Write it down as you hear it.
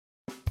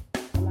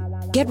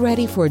Get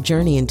ready for a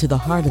journey into the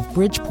heart of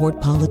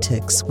Bridgeport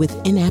politics with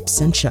In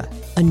Absentia,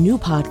 a new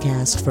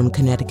podcast from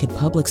Connecticut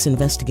Public's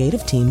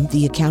investigative team,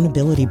 The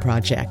Accountability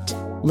Project.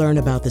 Learn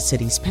about the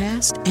city's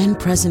past and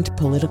present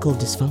political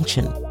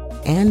dysfunction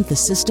and the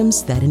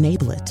systems that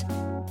enable it.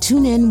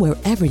 Tune in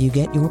wherever you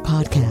get your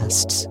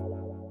podcasts.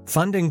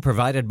 Funding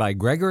provided by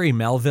Gregory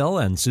Melville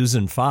and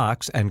Susan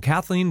Fox and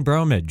Kathleen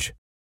Bromage.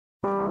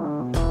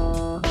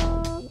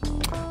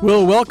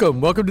 Well,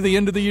 welcome to the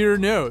End of the Year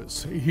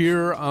News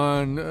here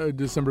on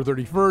December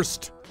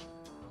 31st.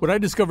 What I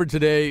discovered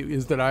today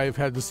is that I've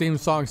had the same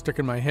song stuck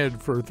in my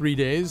head for 3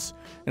 days,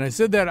 and I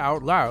said that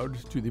out loud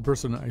to the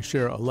person I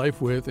share a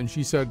life with, and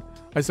I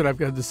said, I've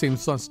got the same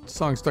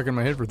song stuck in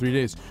my head for 3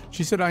 days.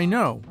 She said, I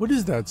know. What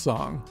is that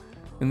song?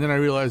 And then I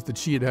realized that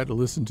she had to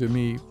listen to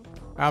me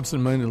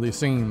absentmindedly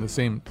singing the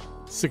same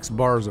 6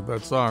 bars of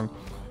that song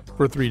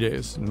for 3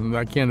 days, and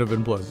that can't have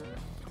been pleasant.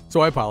 So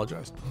I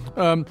apologize.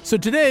 So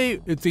today,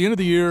 it's the end of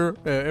the year.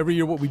 Every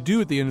year what we do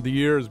at the end of the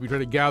year is we try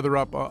to gather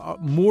up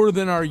more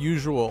than our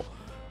usual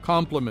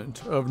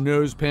complement of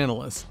nose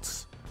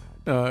panelists.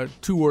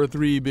 2 or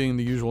 3 being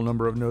the usual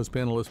number of nose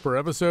panelists per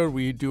episode.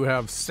 We do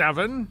have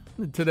 7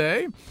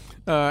 today.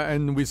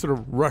 And we sort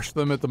of rush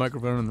them at the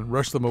microphone and then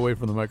rush them away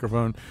from the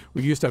microphone.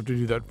 We used to have to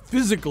do that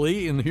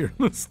physically here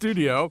in the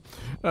studio.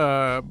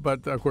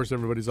 But, of course,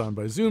 everybody's on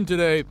by Zoom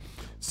today.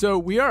 So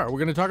we're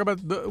going to talk about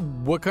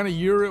what kind of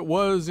year it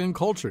was in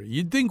culture.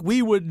 You'd think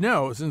we would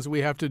know since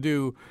we have to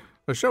do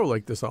a show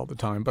like this all the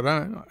time. But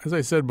as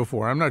I said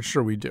before, I'm not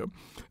sure we do.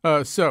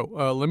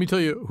 So let me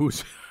tell you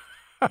who's...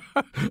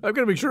 I've got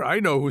to make sure I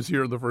know who's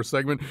here in the first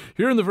segment.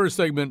 Here in the first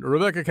segment,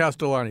 Rebecca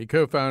Castellani,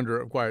 co-founder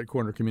of Quiet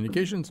Corner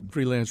Communications,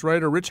 freelance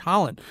writer. Rich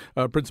Holland,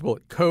 principal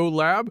at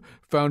CoLab,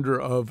 founder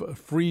of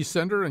Free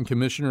Center and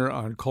commissioner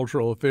on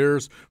cultural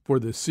affairs for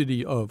the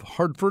city of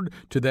Hartford.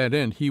 To that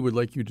end, he would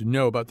like you to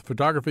know about the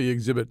photography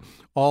exhibit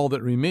All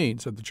That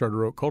Remains at the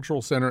Charter Oak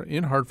Cultural Center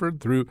in Hartford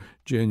through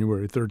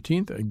January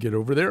 13th. And get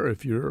over there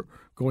if you're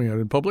going out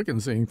in public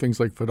and seeing things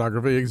like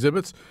photography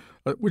exhibits,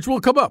 which will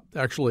come up,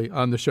 actually,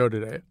 on the show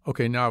today.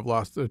 Okay, now I've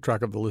lost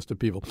track of the list of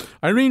people.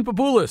 Irene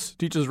Papoulis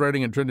teaches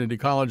writing at Trinity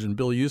College, and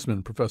Bill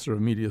Usman, professor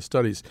of media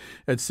studies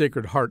at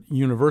Sacred Heart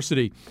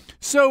University.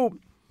 So,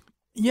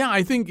 yeah,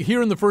 I think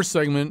here in the first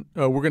segment,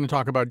 we're going to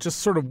talk about just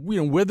sort of,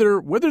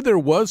 whether there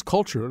was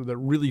culture that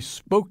really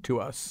spoke to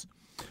us.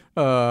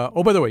 By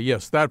the way,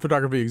 yes, that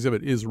photography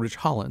exhibit is Rich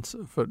Holland's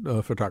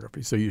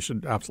photography, so you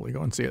should absolutely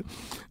go and see it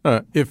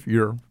if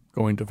you're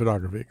going to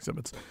photography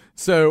exhibits.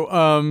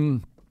 So,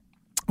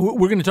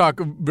 we're going to talk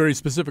very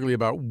specifically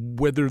about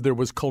whether there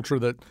was culture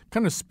that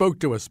kind of spoke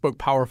to us, spoke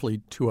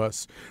powerfully to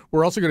us.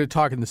 We're also going to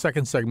talk in the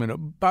second segment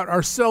about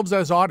ourselves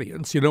as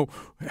audience.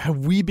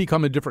 Have we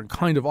become a different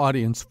kind of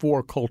audience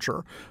for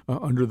culture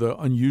under the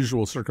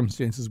unusual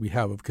circumstances we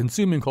have of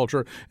consuming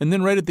culture? And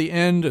then right at the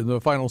end, in the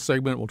final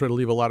segment, we'll try to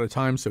leave a lot of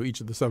time so each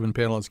of the 7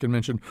 panelists can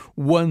mention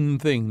one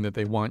thing that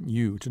they want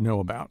you to know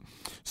about.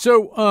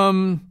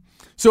 So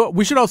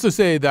we should also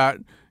say that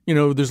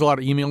there's a lot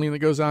of emailing that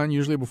goes on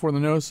usually before the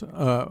nose.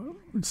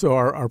 So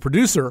our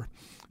producer,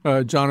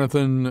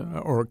 Jonathan,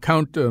 or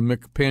Count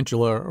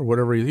McPantula, or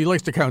whatever, he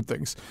likes to count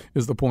things,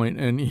 is the point.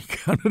 And he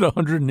counted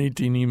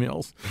 118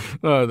 emails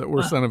that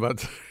were sent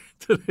about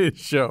today's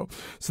show.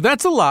 So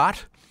that's a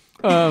lot.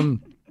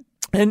 And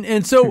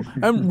so,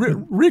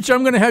 Rich,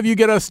 I'm going to have you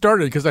get us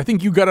started because I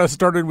think you got us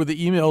started with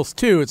the emails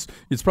too.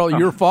 It's probably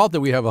your fault that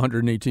we have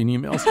 118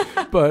 emails.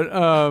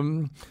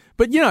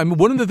 But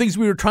one of the things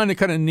we were trying to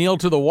kind of nail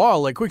to the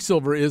wall, like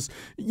Quicksilver, is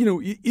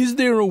is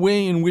there a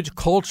way in which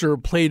culture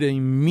played a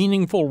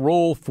meaningful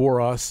role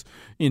for us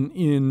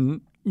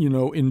in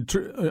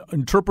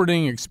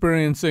interpreting,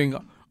 experiencing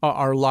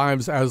our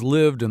lives as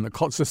lived in the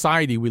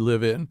society we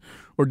live in,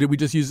 or did we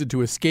just use it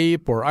to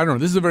escape? Or I don't know.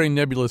 This is a very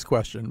nebulous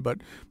question,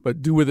 but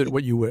do with it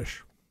what you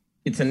wish.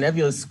 It's a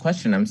nebulous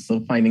question. I'm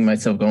still finding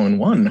myself going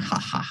one ha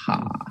ha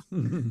ha.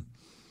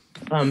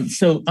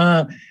 So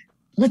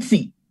let's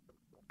see.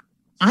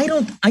 I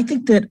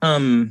think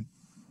that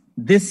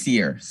this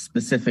year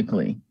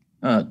specifically,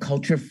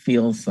 culture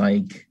feels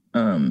like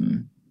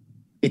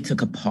it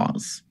took a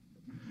pause.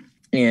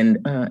 And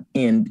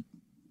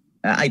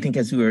I think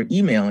as we were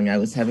emailing, I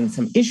was having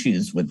some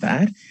issues with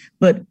that.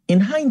 But in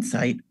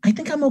hindsight, I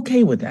think I'm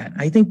okay with that.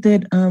 I think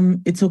that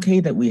it's okay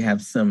that we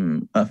have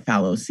some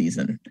fallow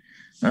season.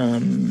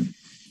 I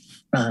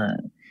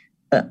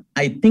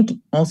think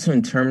also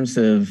in terms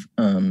of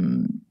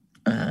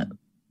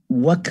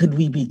what could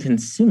we be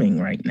consuming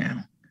right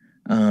now?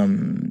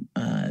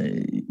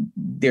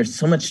 There's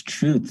so much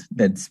truth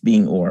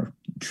or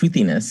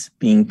truthiness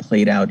being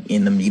played out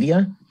in the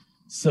media.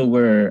 So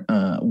we're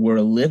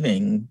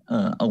living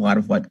a lot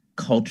of what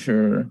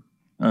culture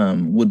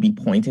would be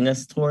pointing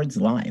us towards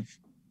live.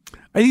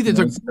 I think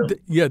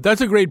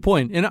that's a great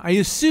point. And I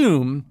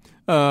assume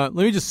let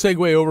me just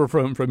segue over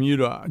from you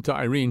to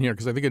Irene here,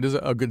 because I think it is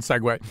a good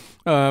segue.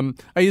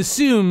 I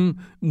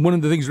assume one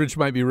of the things Rich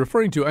might be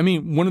referring to,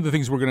 one of the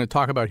things we're going to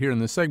talk about here in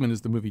this segment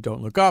is the movie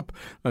Don't Look Up.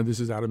 This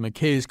is Adam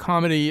McKay's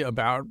comedy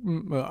about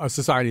a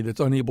society that's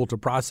unable to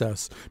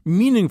process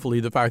meaningfully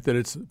the fact that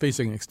it's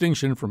facing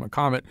extinction from a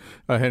comet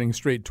heading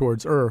straight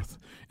towards Earth.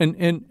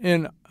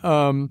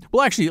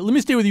 Well, actually, let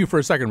me stay with you for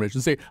a second, Rich,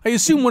 and say, I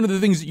assume one of the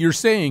things that you're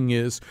saying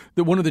is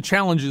that one of the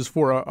challenges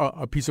for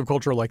a piece of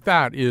culture like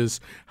that is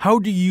how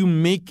do you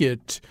make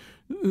it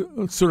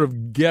sort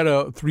of get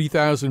a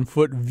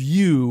 3,000-foot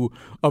view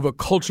of a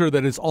culture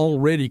that is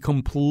already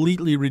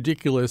completely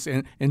ridiculous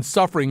and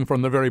suffering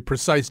from the very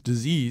precise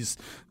disease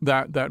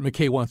that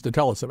McKay wants to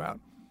tell us about?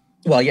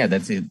 Well, yeah,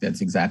 that's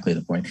exactly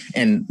the point.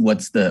 And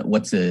what's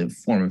a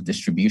form of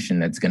distribution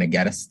that's going to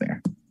get us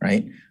there,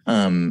 right?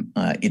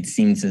 It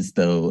seems as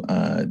though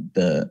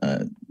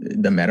the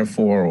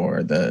metaphor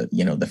or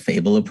the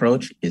fable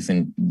approach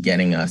isn't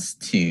getting us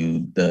to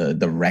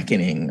the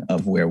reckoning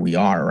of where we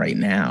are right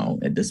now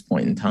at this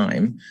point in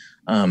time.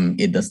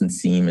 It doesn't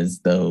seem as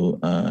though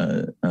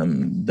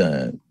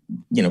the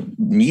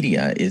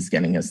media is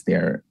getting us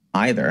there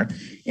either.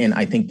 And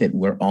I think that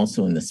we're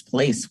also in this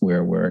place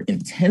where we're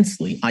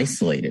intensely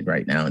isolated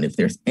right now. And if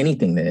there's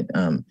anything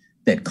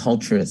that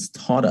culture has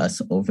taught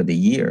us over the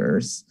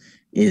years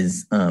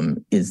is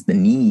the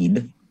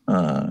need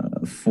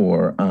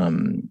for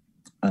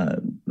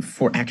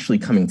actually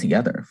coming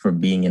together, for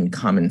being in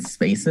common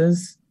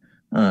spaces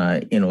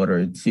in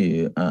order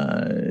to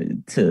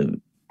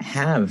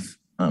have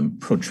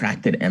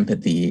protracted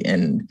empathy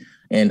and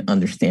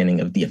understanding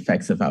of the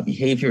effects of our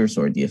behaviors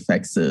or the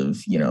effects of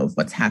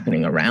what's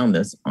happening around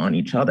us on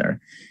each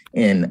other,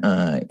 and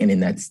in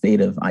that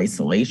state of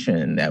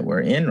isolation that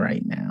we're in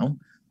right now,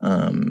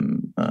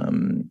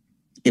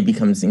 it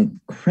becomes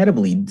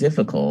incredibly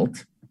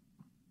difficult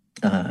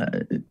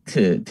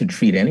to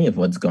treat any of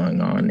what's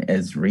going on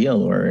as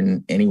real or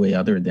in any way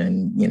other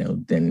than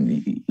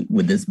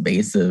with this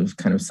base of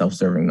kind of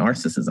self-serving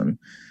narcissism.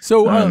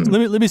 So let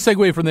me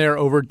segue from there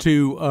over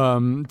to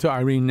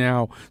Irene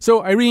now.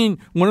 So Irene,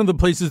 one of the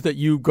places that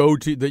you've gone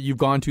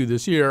to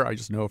this year, I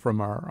just know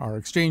from our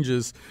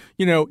exchanges,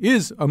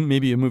 is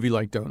maybe a movie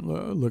like Don't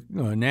Look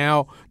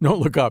Now. Don't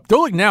Look Up.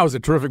 Don't Look Now is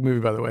a terrific movie,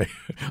 by the way.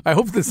 I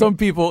hope that some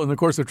people, in the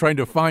course of trying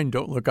to find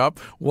Don't Look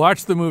Up,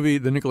 watch the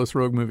Nicholas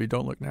Roeg movie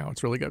Don't Look Now.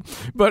 It's really good.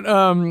 But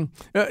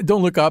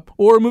Don't Look Up,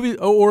 or a movie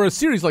or a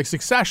series like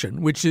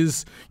Succession, which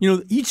is,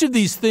 each of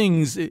these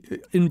things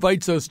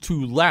invites us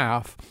to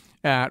laugh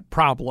at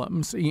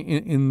problems.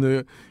 In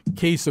the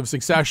case of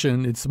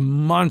Succession, it's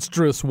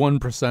monstrous one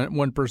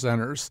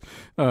percenters,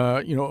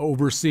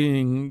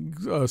 overseeing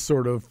a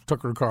sort of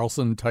Tucker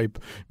Carlson type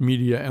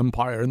media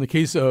empire. In the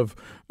case of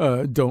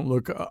Don't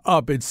Look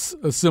Up, it's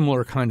a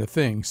similar kind of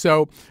thing.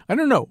 So I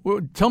don't know.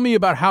 Tell me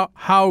about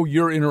how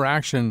your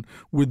interaction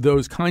with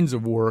those kinds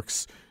of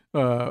works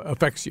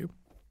affects you.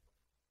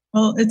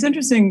 Well, it's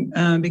interesting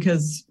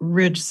because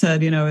Rich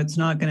said,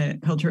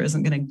 culture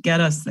isn't going to get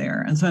us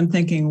there. And so I'm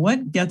thinking,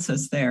 what gets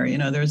us there?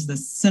 There's the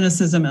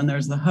cynicism and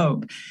there's the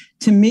hope.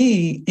 To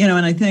me, and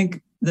I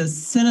think the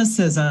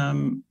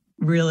cynicism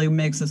really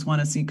makes us want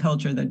to see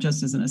culture that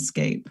just is an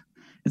escape.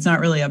 It's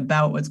not really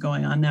about what's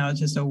going on now. It's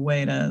just a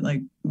way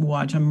to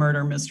watch a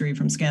murder mystery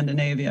from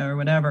Scandinavia or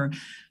whatever.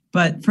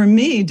 But for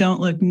me,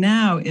 Don't Look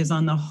Now is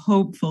on the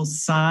hopeful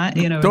side.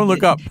 Don't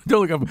Look Up.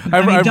 Don't Look Up.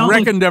 I've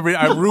reckoned every.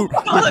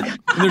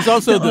 There's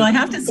also Well, I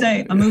have to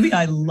say, a movie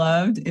I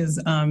loved is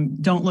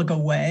Don't Look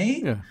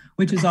Away,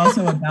 which is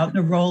also about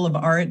the role of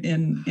art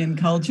in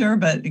culture.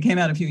 But it came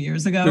out a few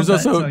years ago. There's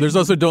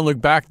also Don't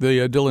Look Back,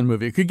 the Dylan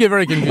movie. It could get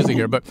very confusing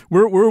here, but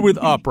we're with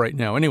Up right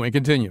now. Anyway,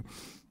 continue.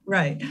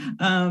 Right.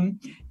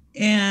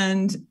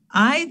 And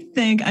I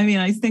think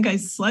I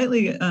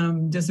slightly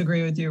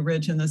disagree with you,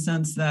 Rich, in the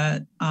sense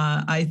that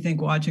I think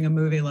watching a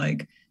movie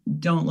like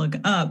Don't Look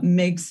Up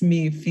makes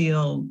me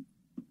feel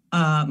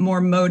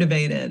more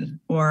motivated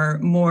or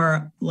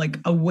more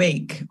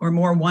awake or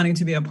more wanting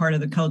to be a part of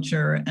the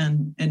culture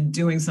and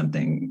doing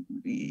something,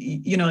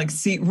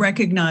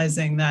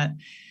 recognizing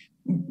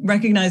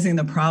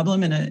the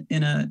problem in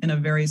a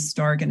very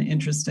stark and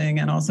interesting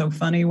and also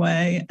funny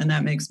way. And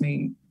that makes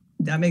me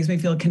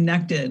feel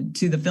connected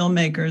to the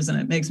filmmakers, and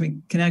it makes me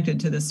connected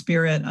to the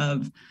spirit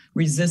of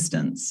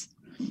resistance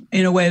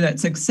in a way that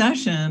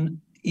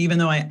Succession, even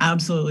though I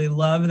absolutely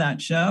love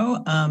that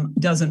show,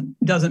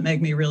 doesn't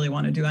make me really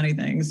want to do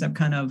anything except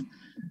kind of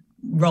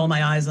roll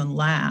my eyes and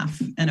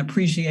laugh and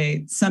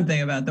appreciate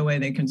something about the way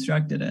they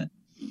constructed it.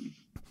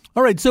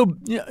 All right. So,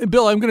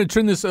 Bill, I'm going to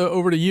turn this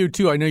over to you,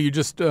 too. I know you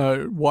just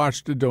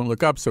watched Don't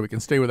Look Up, so we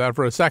can stay with that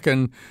for a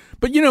second.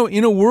 But,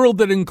 in a world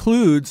that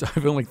includes, I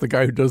feel like the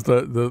guy who does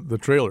the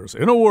trailers,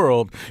 in a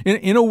world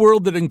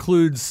that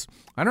includes,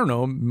 I don't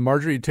know,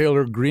 Marjorie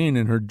Taylor Greene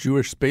and her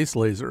Jewish space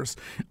lasers,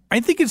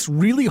 I think it's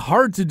really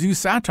hard to do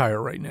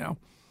satire right now.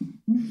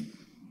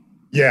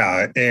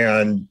 Yeah.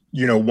 And,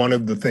 one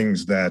of the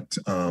things that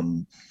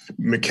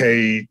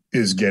McKay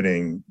is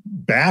getting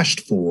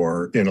bashed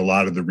for in a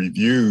lot of the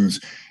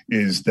reviews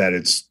is that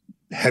it's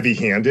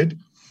heavy-handed.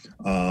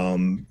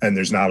 and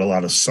there's not a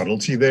lot of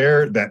subtlety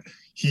there, that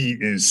he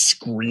is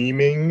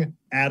screaming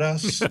at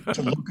us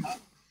to look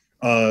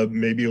up,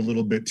 maybe a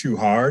little bit too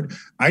hard.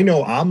 I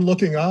know I'm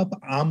looking up,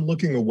 I'm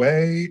looking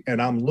away,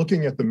 and I'm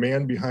looking at the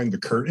man behind the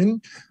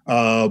curtain,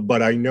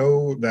 but I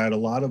know that a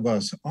lot of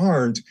us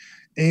aren't.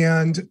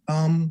 And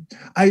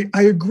I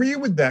agree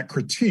with that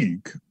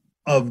critique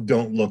of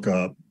Don't Look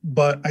Up,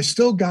 but I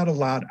still got a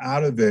lot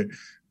out of it.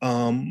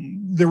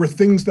 There were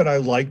things that I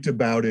liked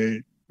about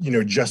it,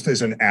 just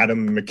as an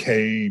Adam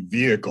McKay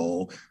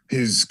vehicle,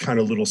 his kind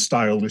of little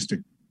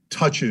stylistic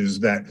touches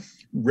that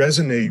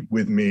resonate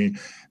with me.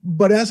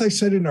 But as I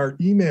said in our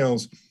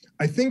emails,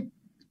 I think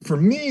for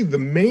me, the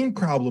main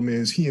problem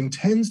is he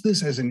intends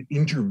this as an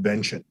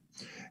intervention.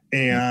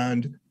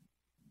 And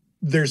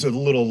there's a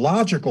little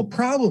logical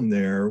problem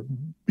there,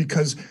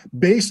 because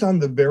based on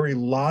the very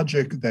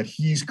logic that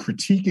he's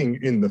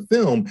critiquing in the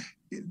film,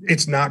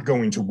 it's not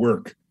going to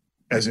work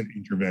as an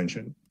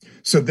intervention.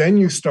 So then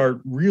you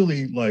start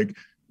really like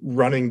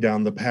running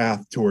down the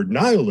path toward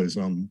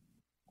nihilism.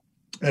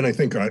 And I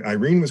think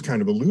Irene was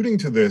kind of alluding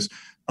to this.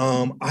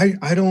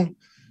 I don't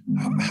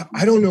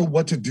know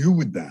what to do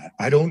with that.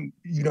 I don't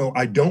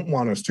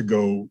want us to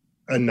go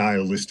a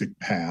nihilistic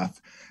path.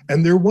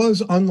 And there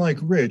was, unlike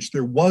Rich,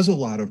 there was a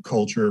lot of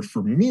culture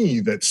for me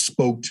that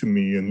spoke to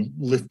me and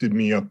lifted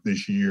me up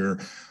this year.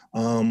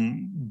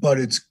 But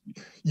it's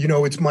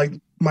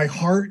my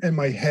heart and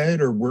my head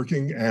are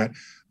working at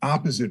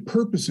opposite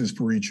purposes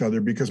for each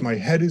other, because my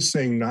head is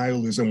saying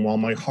nihilism while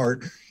my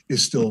heart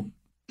is still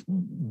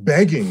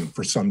begging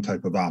for some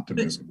type of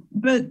optimism.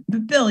 But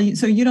Bill,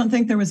 so you don't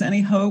think there was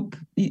any hope?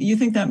 You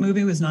think that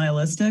movie was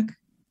nihilistic?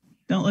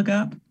 Don't Look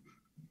Up?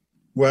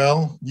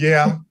 Well,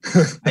 yeah.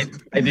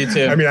 I do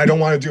too. I mean, I don't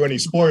want to do any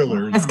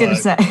spoilers. I was going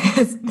to say,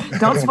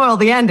 don't spoil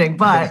the ending,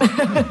 but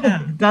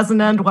it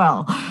doesn't end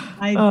well.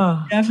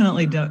 I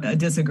definitely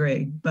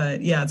disagree,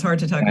 but yeah, it's hard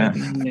to talk about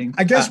the ending.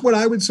 I guess what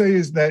I would say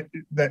is that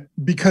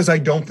because I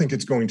don't think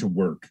it's going to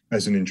work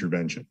as an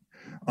intervention,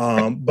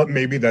 but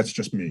maybe that's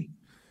just me.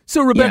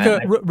 So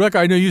Rebecca,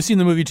 I know you've seen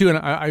the movie too, and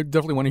I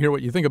definitely want to hear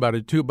what you think about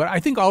it too. But I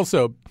think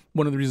also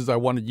one of the reasons I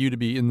wanted you to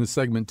be in this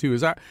segment too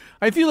is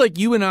I feel like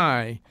you and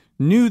I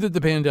knew that the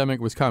pandemic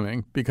was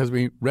coming because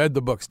we read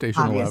the book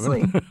Station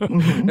Obviously. 11.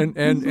 Mm-hmm.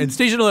 and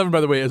Station 11,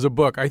 by the way, is a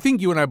book. I think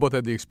you and I both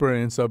had the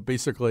experience of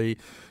basically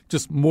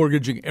just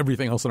mortgaging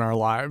everything else in our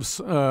lives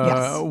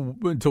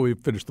until we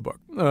finished the book.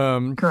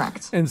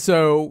 Correct. And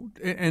so,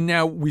 and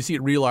now we see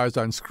it realized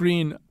on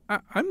screen.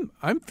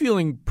 I'm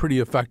feeling pretty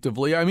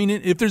effectively. I mean,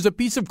 if there's a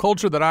piece of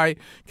culture that I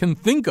can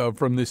think of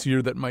from this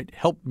year that might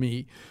help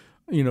me,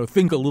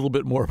 think a little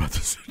bit more about the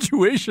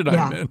situation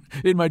I'm in,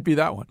 it might be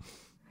that one.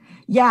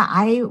 Yeah,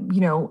 I,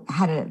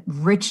 had a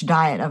rich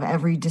diet of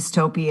every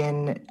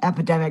dystopian,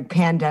 epidemic,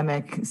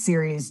 pandemic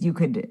series you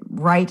could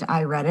write.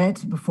 I read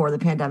it before the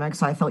pandemic,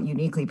 so I felt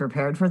uniquely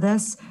prepared for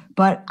this.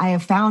 But I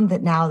have found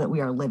that now that we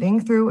are living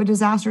through a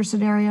disaster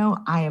scenario,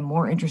 I am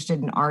more interested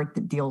in art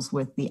that deals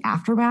with the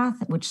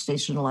aftermath, which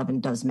Station 11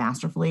 does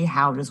masterfully.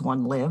 How does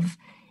one live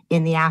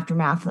in the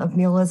aftermath of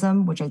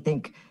nihilism, which I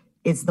think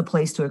is the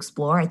place to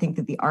explore. I think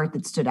that the art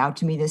that stood out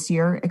to me this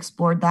year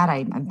explored that.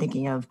 I'm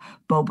thinking of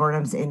Bo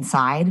Burnham's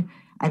Inside.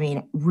 I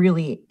mean,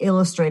 really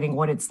illustrating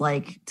what it's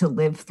like to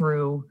live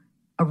through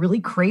a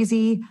really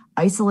crazy,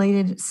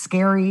 isolated,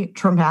 scary,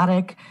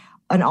 traumatic,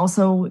 and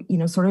also,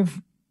 sort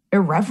of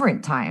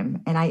irreverent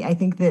time. And I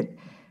think that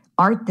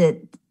art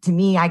that, to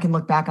me, I can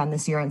look back on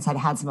this year and said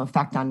had some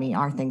effect on me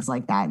are things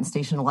like that. And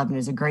Station 11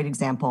 is a great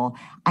example.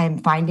 I am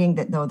finding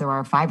that though there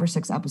are 5 or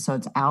 6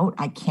 episodes out,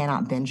 I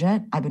cannot binge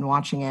it. I've been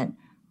watching it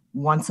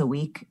once a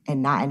week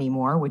and not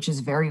anymore, which is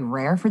very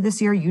rare for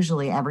this year.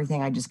 Usually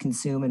everything I just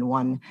consume in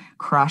one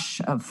crush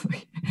of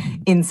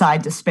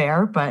inside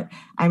despair. But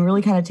I'm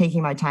really kind of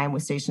taking my time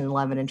with Station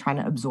 11 and trying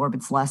to absorb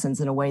its lessons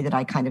in a way that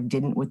I kind of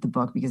didn't with the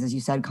book, because as you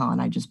said, Colin,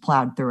 I just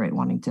plowed through it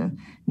wanting to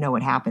know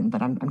what happened.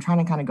 But I'm trying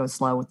to kind of go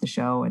slow with the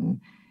show.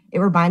 And it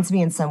reminds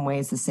me in some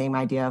ways the same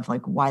idea of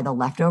like why The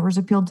Leftovers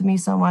appealed to me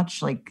so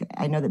much. Like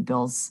I know that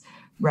Bill's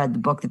read the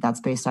book that's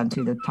based on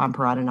too, the Tom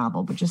Perrotta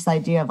novel, but just the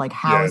idea of like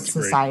how as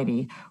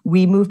society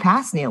we move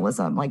past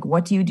nihilism. Like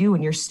what do you do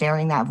when you're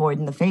staring that void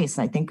in the face?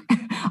 And I think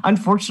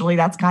unfortunately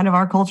that's kind of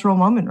our cultural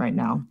moment right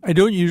now. I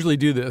don't usually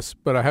do this,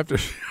 but I have to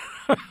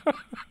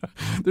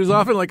there's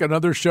often like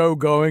another show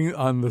going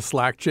on the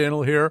Slack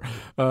channel here.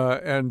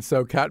 And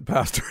so Kat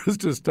Pastor has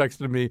just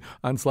texted me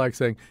on Slack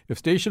saying, if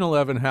Station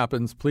 11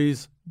 happens,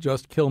 please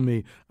just kill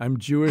me. I'm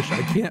Jewish.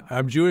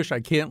 I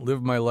can't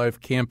live my life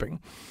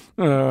camping.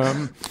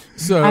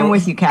 So I'm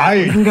with you, Kat.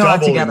 We can go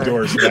out together.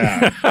 Endorse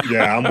that.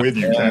 Yeah, I'm with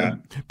you, Kat.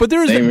 But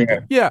there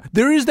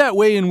is that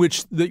way in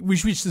which we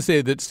should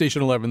say that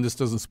Station 11, this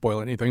doesn't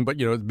spoil anything, but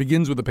it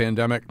begins with a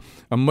pandemic,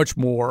 a much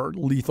more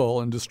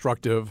lethal and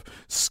destructive,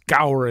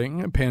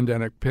 scouring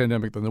pandemic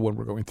than the one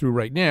we're going through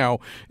right now.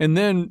 And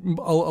then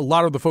a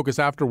lot of the focus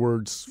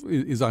afterwards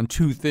is on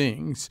 2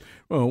 things.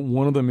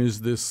 One of them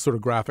is this sort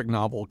of graphic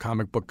novel,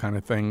 comic comic book kind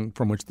of thing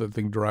from which the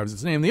thing derives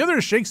its name. The other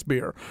is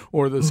Shakespeare,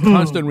 or this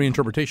constant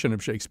reinterpretation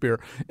of Shakespeare.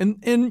 And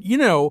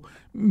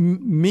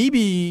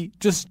maybe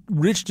just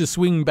Rich to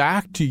swing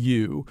back to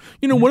you.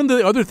 One of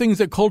the other things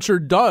that culture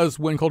does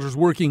when culture's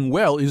working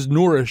well is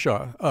nourish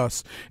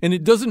us. And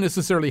it doesn't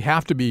necessarily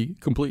have to be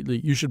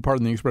completely, you should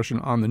pardon the expression,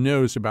 on the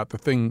nose about the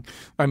thing.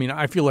 I mean,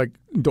 I feel like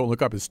Don't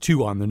Look Up is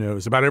too on the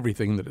nose about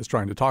everything that it's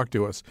trying to talk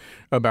to us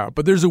about.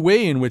 But there's a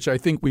way in which I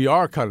think we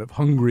are kind of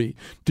hungry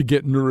to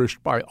get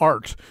nourished by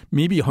art,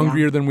 maybe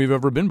hungrier than we've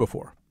ever been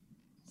before.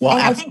 Well,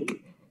 I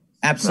think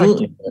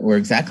absolutely, we're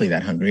exactly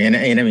that hungry. And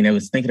I mean, I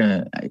was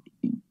thinking,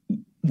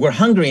 we're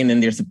hungry, and then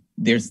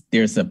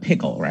there's a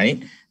pickle,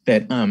 right?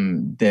 That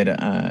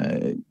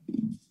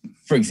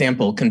for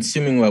example,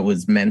 consuming what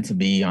was meant to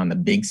be on the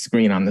big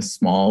screen on the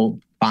small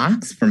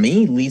box, for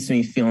me, leaves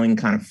me feeling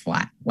kind of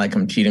flat, like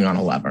I'm cheating on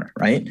a lover,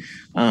 right?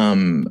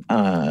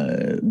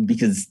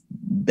 Because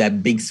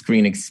that big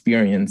screen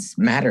experience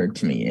mattered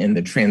to me, and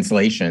the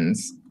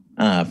translations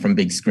from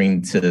big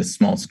screen to the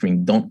small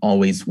screen don't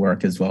always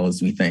work as well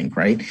as we think,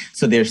 right?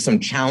 So there's some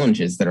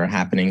challenges that are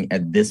happening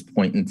at this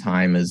point in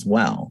time as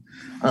well.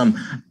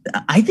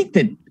 I think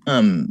that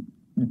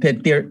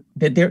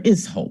there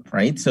is hope,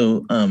 right?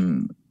 So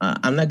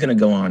I'm not going to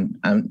go on.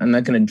 I'm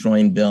not going to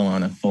join Bill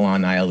on a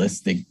full-on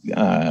nihilistic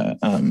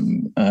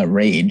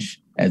rage,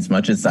 as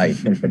much as I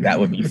think that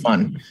would be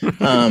fun.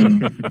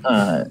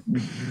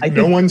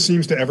 No one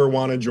seems to ever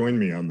want to join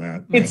me on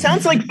that. It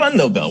sounds like fun,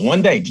 though, Bill.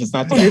 One day, just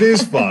not today. It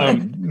is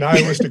fun,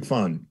 nihilistic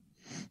fun.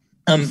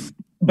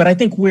 But I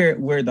think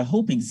where the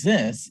hope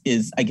exists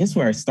is, I guess,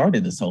 where I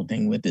started this whole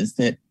thing with, is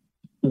that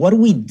what do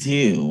we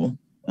do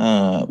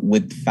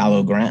with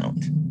fallow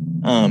ground?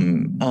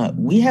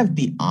 We have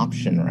the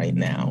option right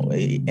now,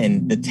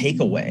 and the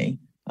takeaway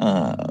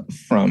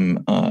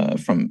from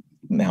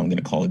now I'm going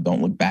to call it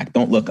Don't Look Back,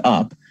 Don't Look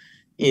Up,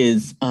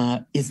 is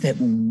that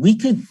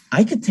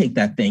I could take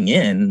that thing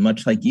in,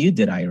 much like you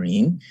did,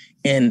 Irene,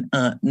 and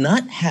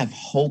not have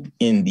hope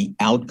in the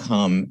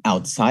outcome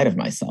outside of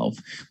myself,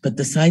 but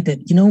decide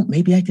that,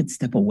 maybe I could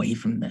step away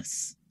from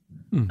this.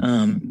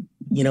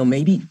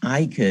 Maybe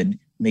I could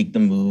make the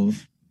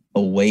move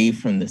away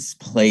from this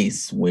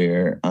place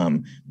where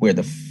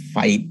the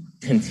fight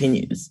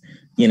continues.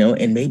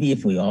 And maybe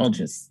if we all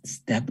just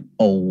step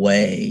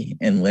away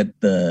and let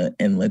the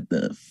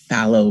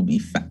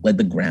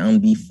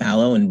ground be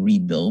fallow and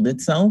rebuild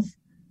itself,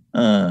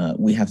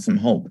 we have some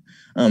hope.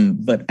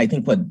 But I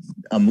think what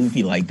a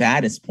movie like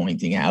that is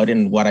pointing out,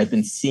 and what I've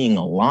been seeing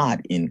a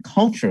lot in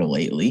culture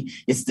lately,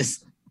 is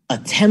this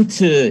attempt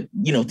to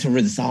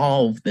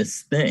resolve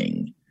this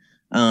thing.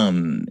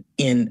 And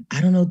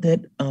I don't know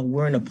that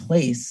we're in a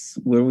place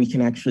where we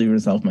can actually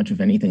resolve much of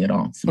anything at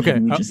all. So okay,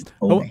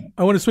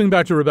 I want to swing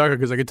back to Rebecca,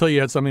 because I could tell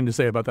you had something to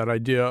say about that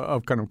idea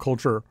of kind of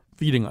culture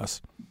feeding us.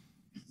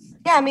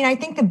 Yeah, I mean, I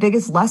think the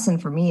biggest lesson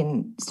for me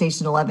in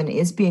Station 11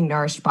 is being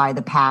nourished by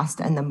the past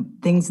and the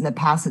things in the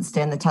past that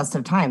stand the test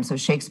of time. So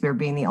Shakespeare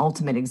being the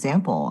ultimate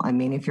example. I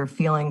mean, if you're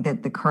feeling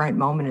that the current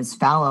moment is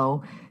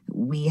fallow,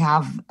 we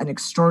have an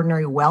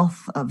extraordinary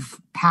wealth of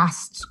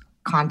past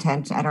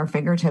content at our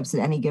fingertips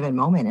at any given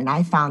moment. And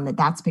I found that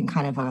that's been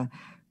kind of a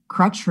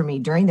crutch for me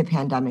during the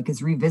pandemic,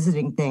 is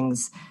revisiting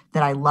things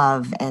that I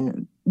love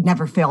and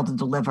never fail to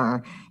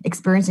deliver,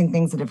 experiencing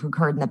things that have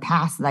occurred in the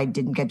past that I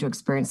didn't get to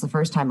experience the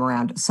first time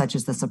around, such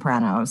as The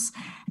Sopranos,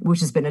 which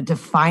has been a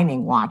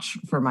defining watch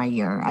for my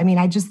year. I mean,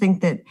 I just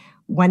think that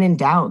when in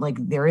doubt, like,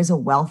 there is a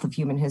wealth of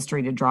human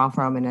history to draw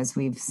from. And as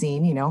we've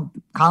seen,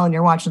 Colin,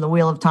 you're watching the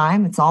Wheel of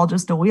Time. It's all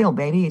just a wheel,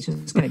 baby. It's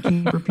just going to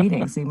keep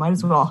repeating. So you might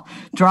as well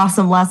draw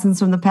some lessons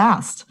from the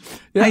past.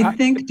 Yeah, I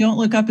think Don't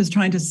Look Up is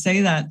trying to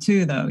say that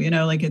too, though.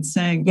 Like, it's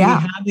saying, we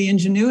have the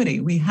ingenuity.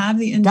 We have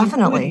the ingenuity.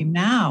 Definitely.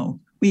 Now.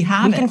 We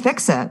can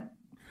fix it.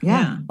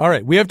 Yeah. All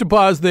right. We have to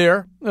pause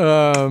there.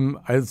 I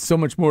have so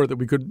much more that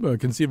we could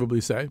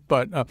conceivably say.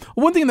 But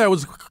one thing that I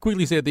was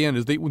quickly say at the end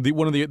is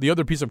one of the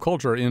other piece of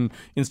culture in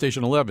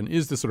Station 11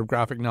 is this sort of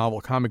graphic novel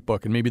comic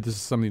book. And maybe this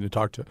is something to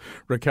talk to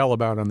Raquel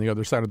about on the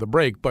other side of the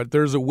break. But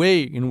there's a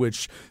way in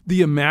which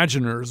the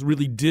Imaginers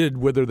really did,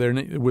 whether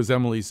it was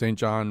Emily St.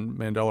 John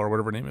Mandela or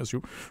whatever her name is,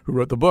 who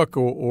wrote the book,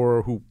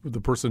 or who the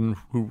person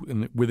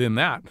who within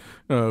that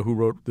who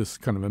wrote this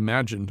kind of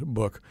imagined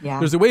book. Yeah.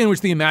 There's a way in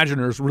which the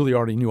Imaginers really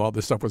already knew all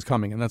this stuff was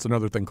coming. And that's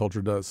another thing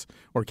culture does,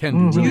 or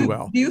can do really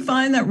well. Do you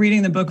find that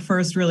reading the book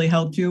first really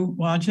helped you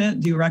watch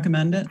it? Do you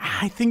recommend it?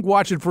 I think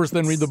watch it first,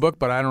 then read the book,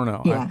 but I don't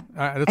know. Yeah.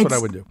 That's what I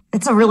would do.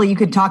 You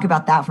could talk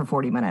about that for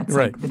 40 minutes,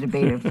 right? Like the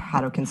debate of how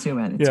to consume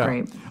it. It's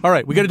great. All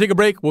right, we got to take a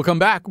break. We'll come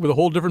back with a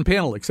whole different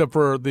panel, except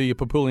for the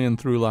Papulian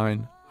through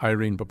line,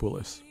 Irene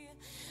Papoulis.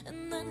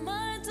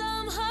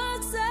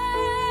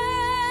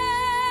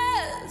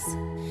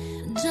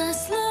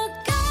 Just look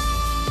out.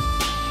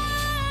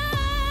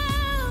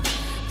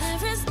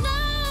 There is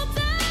no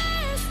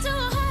place to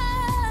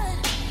hide.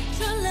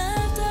 Your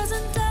love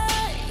doesn't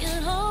die.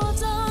 It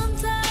holds on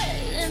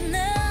tight. It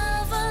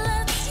never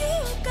lets you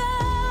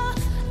go.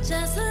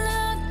 Just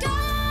look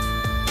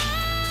out.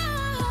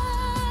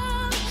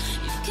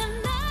 You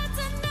cannot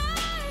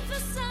deny the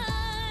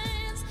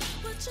signs.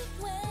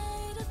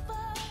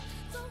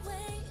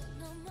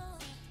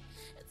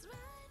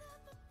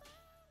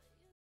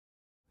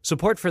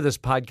 Support for this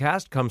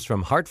podcast comes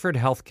from Hartford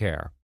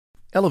Healthcare.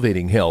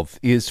 Elevating Health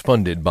is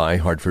funded by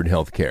Hartford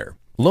Healthcare.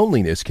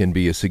 Loneliness can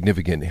be a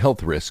significant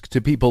health risk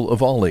to people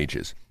of all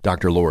ages.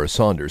 Dr. Laura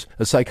Saunders,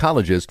 a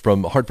psychologist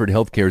from Hartford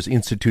Healthcare's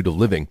Institute of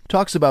Living,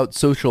 talks about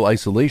social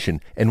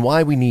isolation and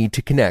why we need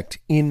to connect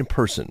in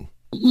person.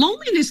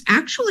 Loneliness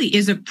actually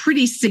is a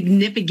pretty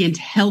significant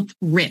health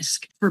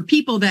risk for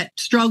people that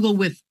struggle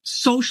with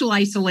social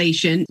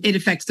isolation. It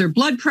affects their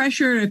blood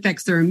pressure, it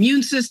affects their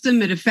immune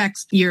system, it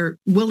affects your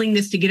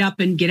willingness to get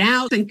up and get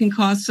out, and can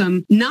cause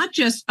some not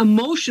just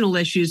emotional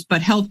issues,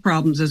 but health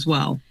problems as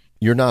well.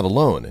 You're not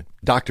alone.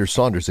 Dr.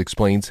 Saunders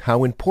explains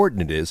how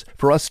important it is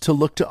for us to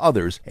look to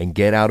others and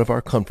get out of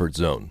our comfort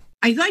zone.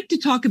 I like to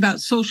talk about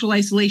social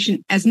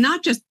isolation as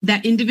not just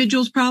that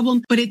individual's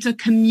problem, but it's a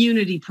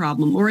community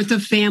problem or it's a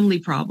family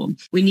problem.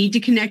 We need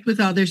to connect with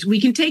others. We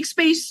can take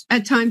space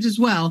at times as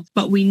well,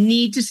 but we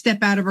need to step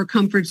out of our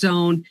comfort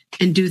zone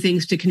and do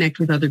things to connect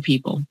with other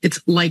people. It's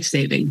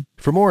life-saving.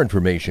 For more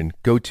information,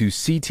 go to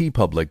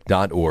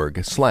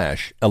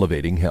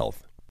ctpublic.org/elevatinghealth.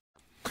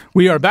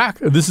 We are back.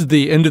 This is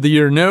the End of the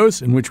Year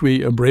News, in which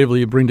we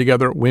bravely bring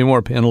together way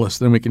more panelists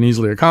than we can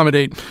easily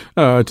accommodate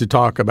to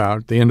talk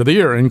about the end of the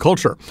year in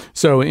culture.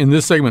 So in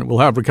this segment, we'll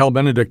have Raquel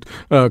Benedict,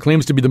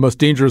 claims to be the most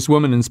dangerous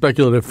woman in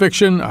speculative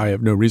fiction. I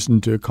have no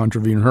reason to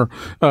contravene her.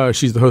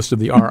 She's the host of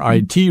the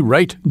RIT,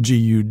 Right,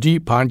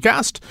 G-U-D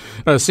podcast.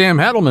 Sam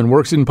Hadelman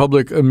works in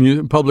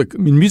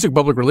music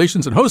public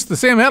relations and hosts the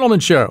Sam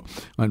Hadelman Show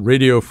on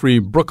Radio Free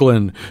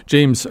Brooklyn.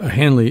 James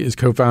Hanley is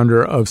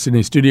co-founder of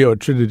Sydney Studio at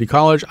Trinity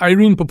College.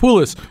 Irene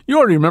Papoulis, you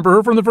already remember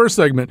her from the first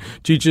segment,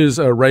 teaches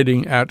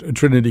writing at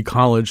Trinity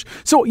College.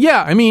 So,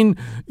 yeah, I mean,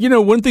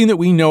 one thing that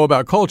we know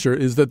about culture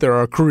is that there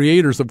are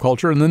creators of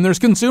culture and then there's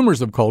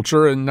consumers of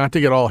culture, and not to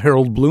get all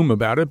Harold Bloom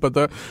about it, but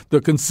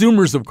the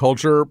consumers of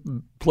culture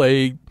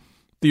play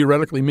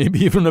theoretically maybe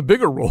even a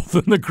bigger role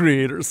than the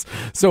creators.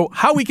 So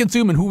how we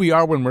consume and who we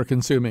are when we're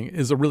consuming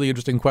is a really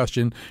interesting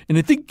question. And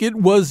I think it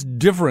was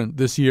different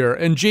this year.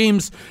 And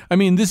James, I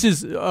mean, this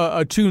is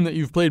a tune that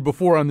you've played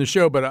before on the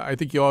show, but I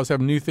think you always have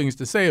new things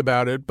to say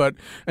about it. But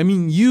I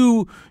mean,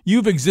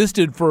 you've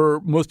existed for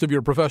most of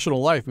your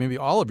professional life, maybe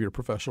all of your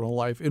professional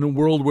life, in a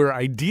world where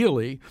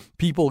ideally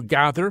people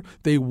gather,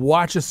 they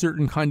watch a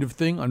certain kind of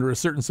thing under a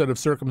certain set of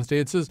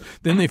circumstances,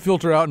 then they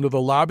filter out into the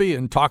lobby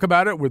and talk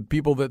about it with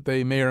people that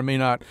they may or may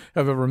not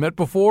have ever met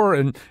before,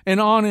 and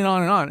on and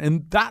on and on.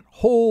 And that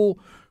whole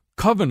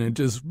covenant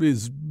is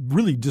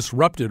really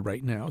disrupted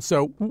right now.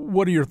 So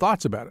what are your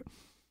thoughts about it?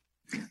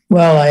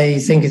 Well, I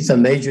think it's a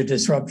major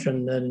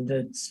disruption, and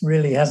it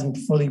really hasn't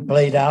fully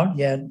played out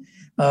yet.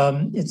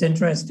 It's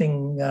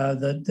interesting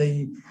that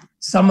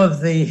some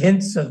of the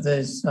hints of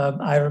this,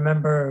 I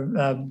remember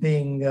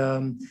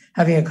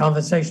having a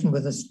conversation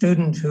with a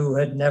student who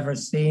had never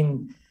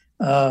seen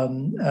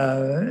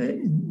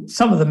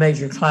some of the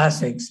major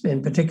classics,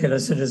 in particular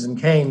Citizen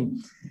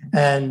Kane,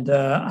 and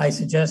I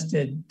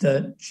suggested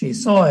that she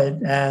saw it,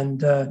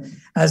 and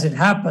as it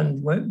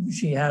happened,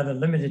 she had a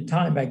limited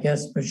time, I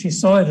guess, but she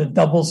saw it at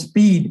double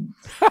speed,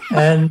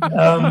 and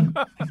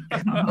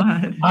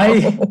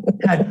I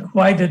had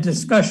quite a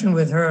discussion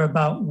with her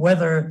about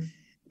whether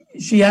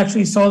she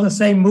actually saw the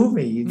same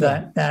movie,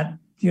 that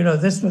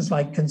this was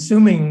like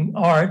consuming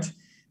art,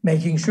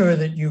 making sure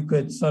that you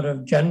could sort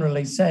of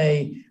generally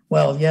say,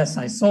 well, yes,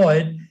 I saw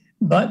it,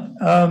 but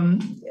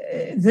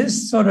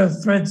this sort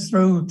of threads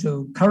through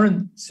to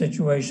current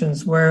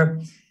situations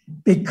where,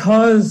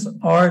 because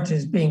art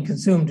is being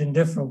consumed in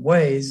different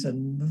ways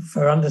and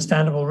for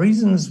understandable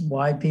reasons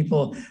why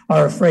people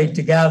are afraid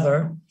to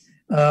gather,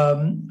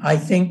 I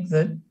think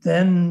that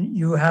then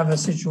you have a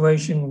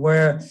situation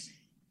where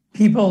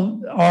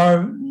people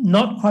are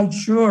not quite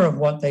sure of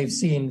what they've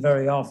seen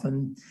very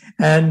often,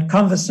 and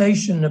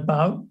conversation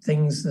about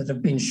things that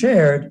have been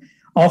shared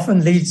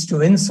often leads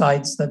to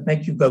insights that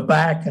make you go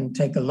back and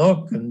take a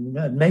look and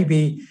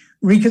maybe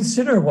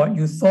reconsider what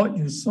you thought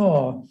you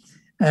saw.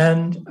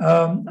 And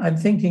I'm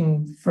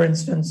thinking, for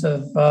instance,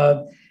 of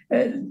a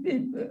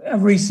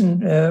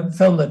recent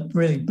film that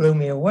really blew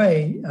me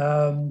away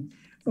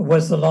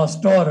was The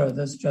Lost Daughter,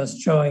 that's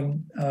just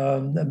showing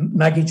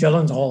Maggie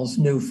Gyllenhaal's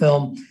new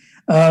film.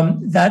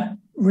 That's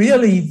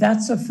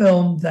a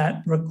film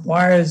that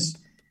requires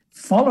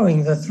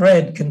following the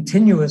thread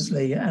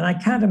continuously, and I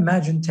can't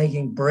imagine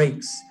taking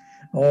breaks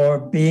or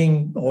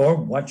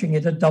watching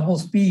it at double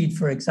speed,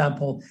 for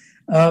example.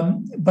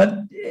 But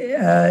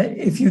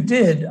if you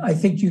did, I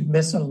think you'd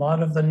miss a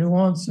lot of the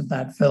nuance of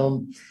that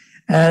film.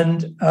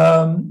 And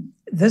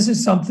this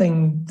is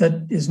something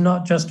that is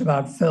not just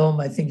about film.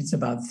 I think it's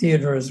about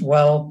theater as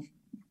well.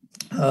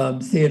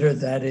 Theater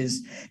that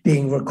is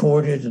being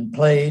recorded and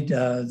played.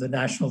 The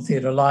National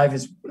Theatre Live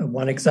is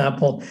one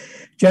example.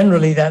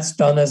 Generally, that's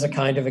done as a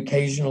kind of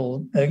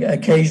occasion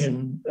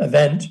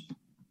event,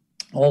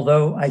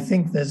 although I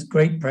think there's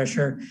great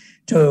pressure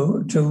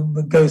to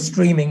go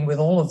streaming with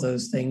all of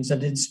those things.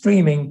 And in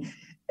streaming,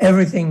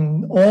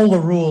 everything, all the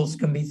rules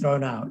can be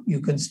thrown out. You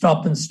can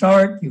stop and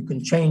start, you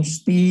can change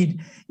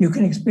speed, you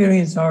can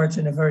experience art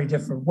in a very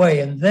different way,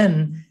 and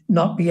then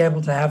not be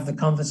able to have the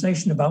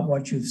conversation about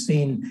what you've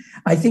seen.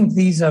 I think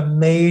these are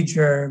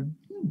major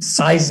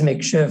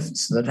seismic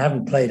shifts that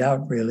haven't played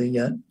out really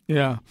yet.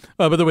 Yeah.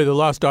 By the way, The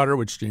Lost Daughter,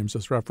 which James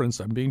just referenced,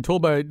 I'm being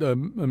told by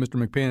Mr.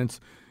 McPants,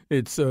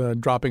 it's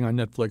dropping on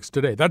Netflix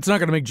today. That's not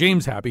going to make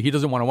James happy. He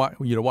doesn't want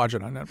you to watch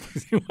it on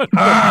Netflix.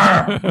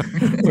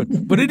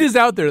 but it is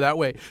out there that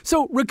way.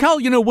 So, Raquel,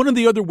 one of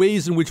the other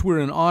ways in which we're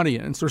an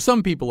audience, or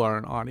some people are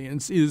an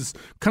audience, is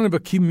kind of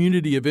a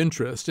community of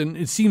interest. And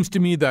it seems to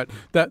me that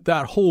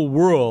whole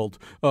world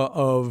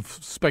of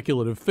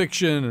speculative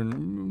fiction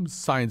and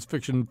science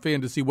fiction,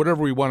 fantasy,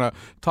 whatever we want to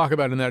talk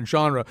about in that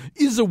genre,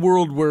 is a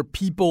world where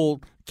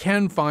people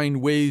can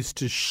find ways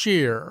to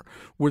share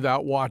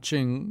without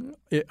watching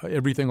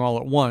everything all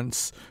at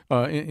once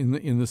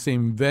in the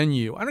same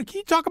venue. Can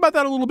you talk about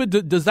that a little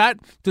bit? Does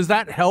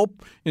that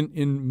help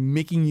in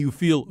making you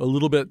feel a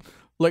little bit,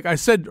 like I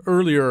said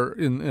earlier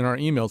in our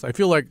emails, I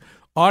feel like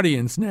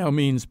audience now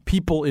means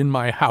people in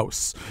my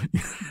house.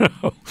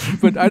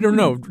 But I don't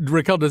know,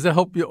 Raquel, does that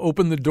help you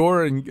open the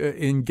door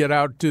and get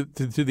out to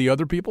the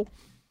other people?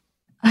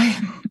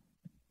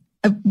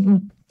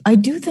 I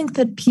do think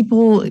that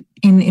people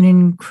in an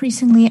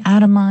increasingly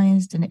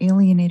atomized and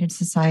alienated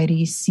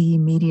society see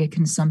media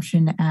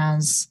consumption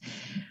as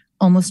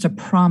almost a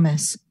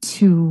promise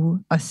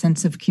to a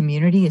sense of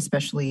community,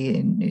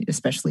 especially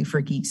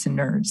for geeks and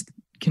nerds.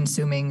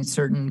 Consuming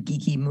certain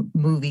geeky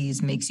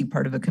movies makes you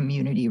part of a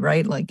community,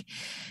 right? Like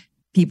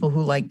people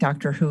who like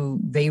Doctor Who,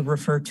 they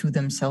refer to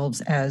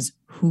themselves as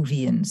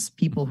Whovians.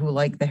 People who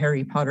like the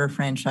Harry Potter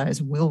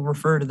franchise will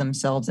refer to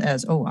themselves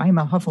as, oh, I'm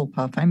a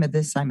Hufflepuff, I'm a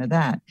this, I'm a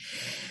that.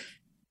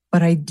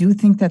 But I do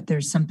think that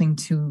there's something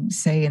to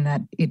say in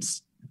that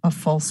it's a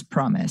false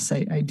promise.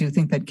 I do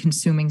think that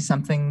consuming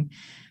something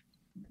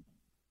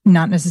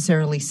not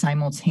necessarily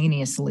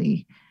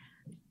simultaneously,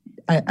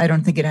 I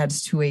don't think it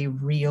adds to a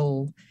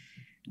real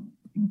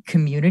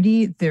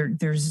community.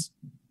 There's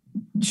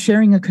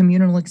sharing a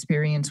communal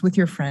experience with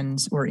your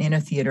friends or in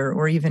a theater,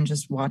 or even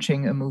just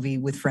watching a movie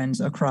with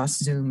friends across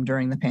Zoom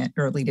during the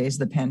early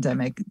days of the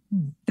pandemic.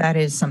 That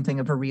is something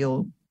of a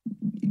real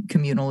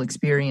communal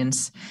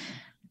experience.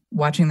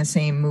 Watching the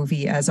same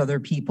movie as other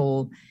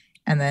people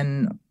and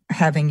then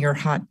having your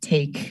hot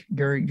take,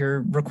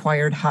 your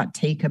required hot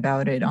take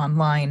about it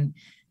online,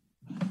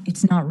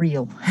 it's not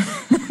real.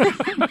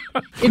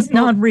 It's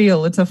not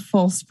real. It's a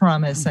false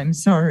promise. I'm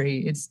sorry.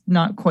 It's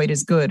not quite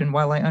as good. And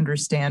while I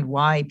understand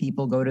why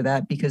people go to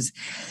that, because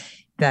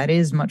that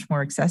is much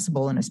more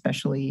accessible, and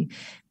especially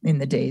in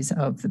the days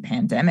of the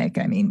pandemic.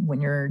 I mean,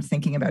 when you're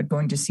thinking about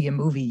going to see a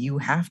movie, you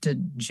have to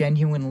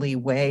genuinely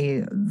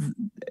weigh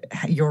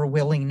your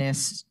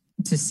willingness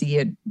to see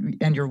it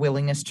and your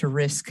willingness to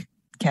risk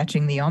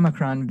catching the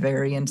Omicron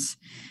variant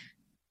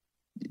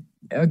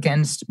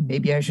against,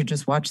 maybe I should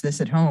just watch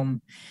this at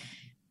home.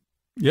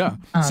 Yeah.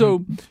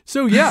 So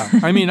yeah.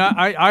 I mean,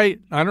 I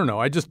don't know.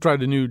 I just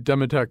tried a new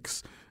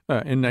Demotex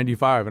in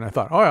 '95, and I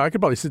thought, I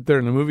could probably sit there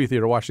in the movie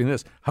theater watching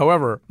this.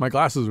 However, my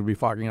glasses would be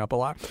fogging up a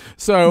lot.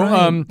 So,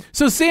 right.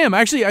 So Sam,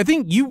 actually, I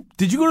think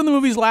did you go to the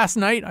movies last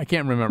night? I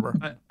can't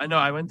remember. I know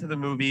I went to the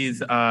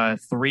movies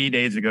 3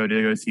 days ago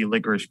to go see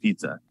Licorice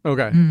Pizza.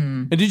 Okay.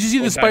 Mm-hmm. And did you see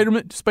the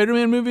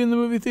Spider-Man movie in the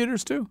movie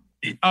theaters too?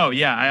 Oh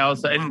yeah,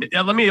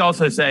 let me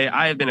also say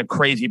I have been a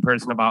crazy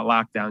person about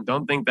lockdown.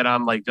 Don't think that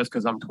I'm like, just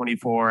because I'm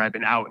 24, I've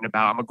been out and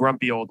about. I'm a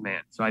grumpy old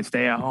man, so I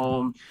stay at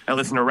home. I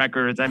listen to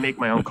records. I make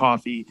my own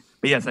coffee.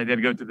 But yes, I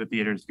did go to the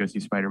theaters to go see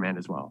Spider-Man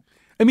as well.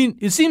 I mean,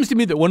 it seems to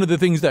me that one of the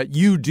things that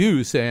you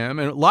do, Sam,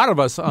 and a lot of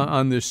us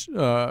on this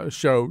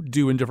show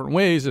do in different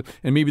ways,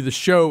 and maybe the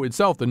show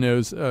itself, The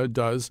Nose,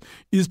 does,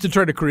 is to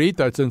try to create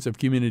that sense of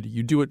community.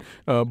 You do it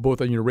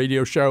both on your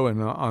radio show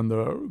and on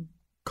the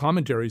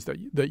commentaries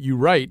that you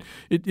write.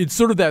 It's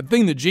sort of that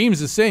thing that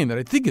James is saying that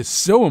I think is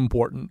so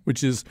important,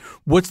 which is,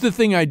 what's the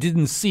thing I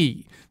didn't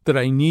see that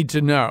I need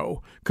to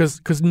know?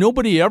 Because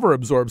nobody ever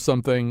absorbs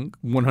something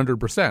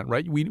 100%,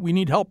 right? We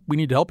need help. We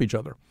need to help each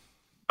other.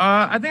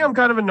 I think I'm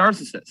kind of a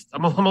narcissist.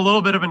 I'm a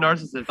little bit of a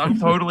narcissist. I'm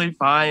totally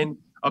fine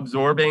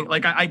absorbing.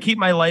 Like I keep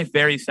my life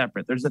very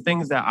separate. There's the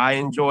things that I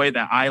enjoy,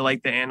 that I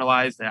like to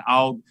analyze, that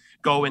I'll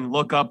go and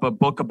look up a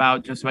book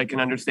about just so I can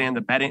understand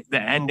the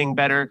ending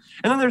better.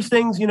 And then there's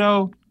things,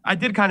 I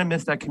did kind of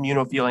miss that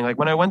communal feeling. Like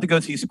when I went to go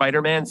see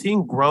Spider-Man,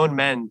 seeing grown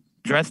men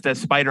dressed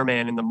as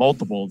Spider-Man in the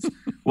multiples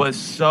was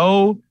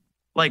so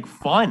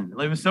fun.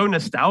 It was so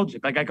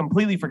nostalgic. I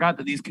completely forgot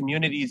that these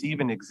communities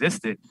even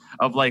existed,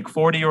 of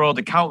 40-year-old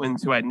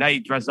accountants who at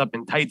night dress up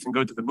in tights and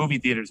go to the movie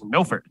theaters in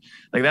Milford.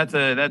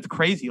 That's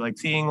crazy.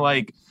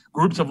 Seeing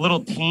groups of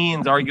little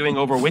teens arguing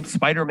over which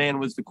Spider-Man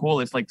was the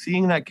coolest.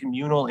 Seeing that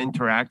communal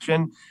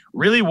interaction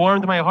really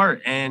warmed my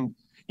heart. And,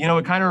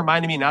 it kind of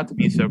reminded me not to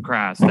be so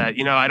crass, that,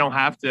 I don't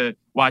have to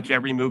watch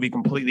every movie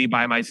completely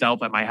by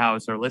myself at my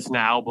house or listen to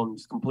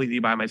albums completely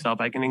by myself.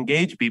 I can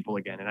engage people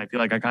again. And I feel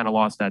like I kind of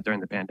lost that during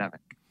the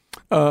pandemic.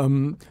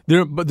 But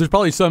there's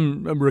probably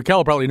some.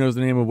 Raquel probably knows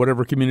the name of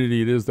whatever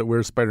community it is that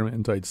wears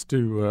Spider-Man tights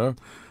to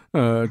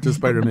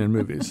Spider-Man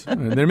movies.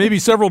 There may be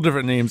several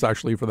different names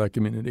actually for that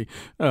community.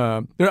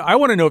 I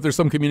want to know if there's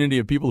some community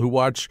of people who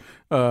watch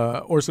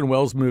Orson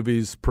Welles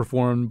movies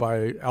performed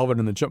by Alvin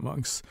and the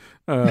Chipmunks.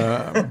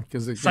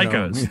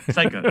 Psychos.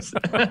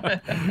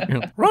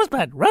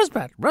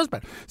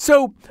 Rosebud.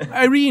 So,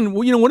 Irene,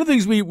 one of the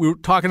things we were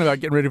talking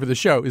about getting ready for the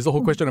show is the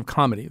whole question of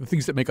comedy, the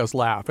things that make us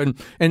laugh. And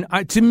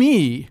to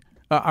me,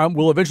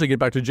 we'll eventually get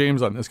back to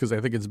James on this because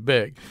I think it's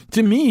big.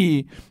 To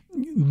me,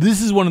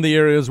 this is one of the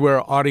areas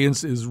where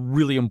audience is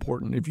really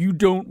important. If you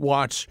don't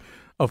watch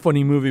a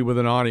funny movie with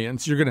an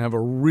audience, you're going to have a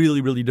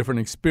really, really different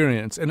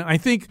experience. And I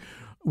think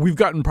we've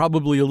gotten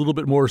probably a little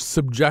bit more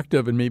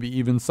subjective and maybe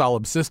even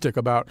solipsistic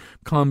about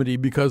comedy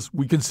because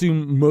we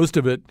consume most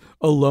of it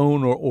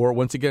alone or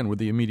once again with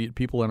the immediate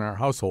people in our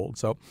household.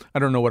 So I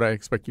don't know what I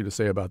expect you to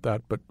say about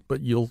that, but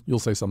you'll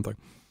say something.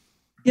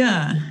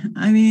 Yeah,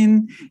 I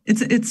mean,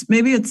 it's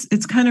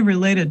kind of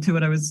related to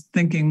what I was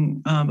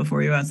thinking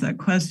before you asked that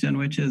question,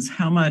 which is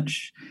how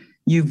much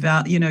you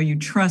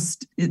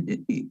trust it,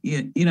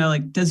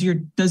 like does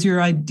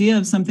your idea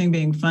of something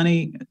being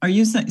funny, are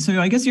you saying,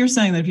 so I guess you're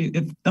saying that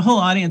if the whole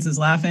audience is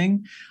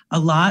laughing a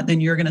lot, then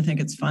you're going to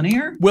think it's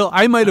funnier? Well,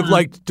 I might have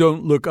liked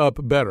Don't Look Up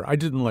better. I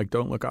didn't like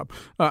Don't Look Up.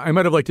 I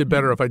might have liked it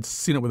better if I'd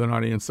seen it with an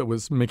audience that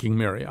was making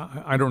merry.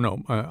 I don't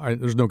know.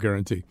 There's no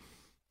guarantee.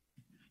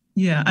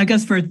 Yeah, I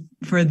guess for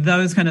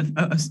those kind of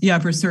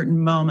for certain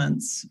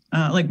moments,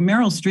 like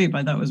Meryl Streep,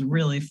 I thought was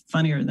really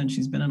funnier than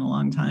she's been in a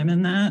long time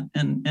in that.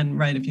 And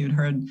right, if you'd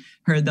heard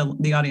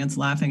the audience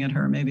laughing at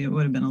her, maybe it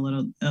would have been a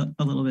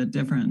little bit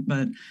different.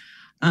 But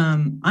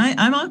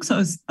I'm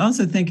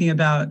also thinking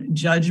about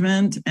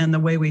judgment and the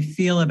way we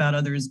feel about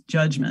others'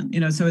 judgment.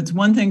 So it's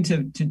one thing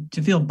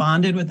to feel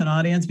bonded with an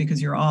audience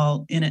because you're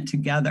all in it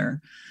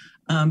together,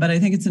 but I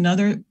think it's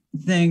another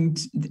thing.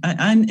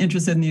 I'm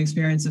interested in the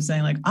experience of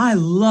saying, like, I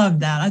love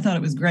that, I thought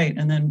it was great,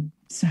 and then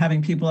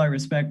having people I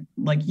respect,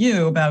 like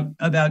you,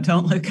 about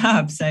Don't Look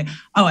Up, say,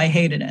 oh, I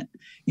hated it,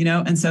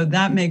 and so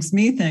that makes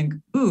me think,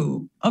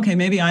 ooh, okay,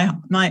 maybe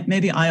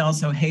I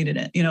also hated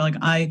it. Like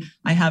I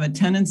have a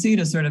tendency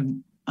to sort of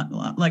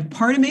like,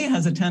 part of me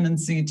has a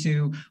tendency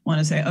to want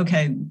to say,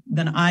 okay,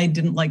 then I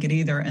didn't like it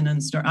either, and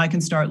then I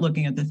can start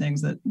looking at the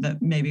things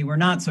that maybe were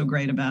not so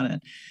great about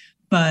it.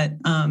 But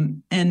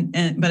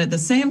but at the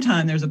same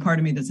time, there's a part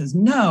of me that says,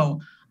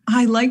 no,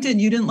 I liked it,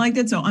 you didn't like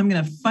it, so I'm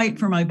going to fight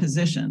for my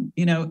position.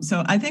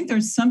 So I think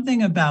there's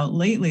something about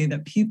lately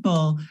that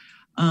people,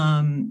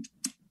 in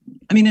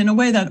a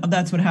way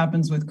that's what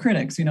happens with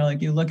critics.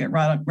 Like you look at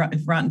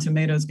if Rotten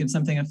Tomatoes gives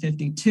something a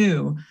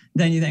 52,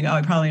 then you think, oh,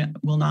 I probably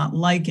will not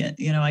like it.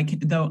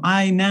 Though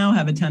I now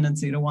have a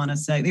tendency to want to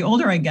say, the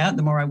older I get,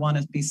 the more I want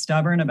to be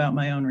stubborn about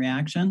my own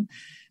reaction.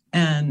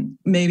 And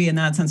maybe in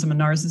that sense, I'm a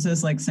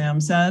narcissist, like Sam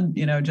said,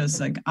 just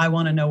like, I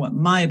want to know what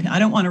I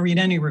don't want to read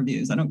any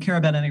reviews. I don't care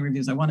about any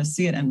reviews. I want to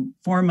see it and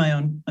form my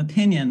own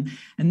opinion.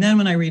 And then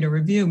when I read a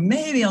review,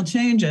 maybe I'll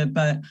change it.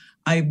 But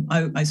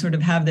I sort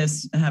of have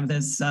this,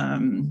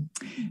 and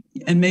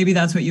maybe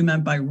that's what you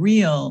meant by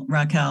real,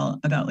 Raquel,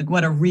 about like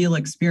what a real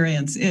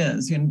experience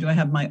is. Do I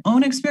have my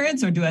own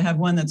experience, or do I have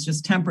one that's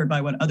just tempered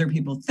by what other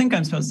people think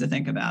I'm supposed to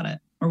think about it,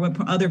 or what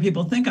other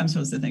people think I'm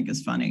supposed to think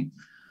is funny?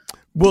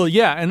 Well,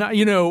 yeah, and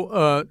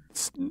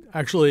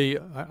actually,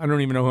 I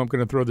don't even know who I'm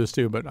going to throw this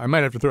to, but I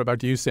might have to throw it back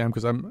to you, Sam,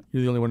 because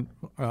you're the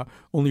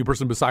only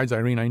person besides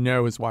Irene I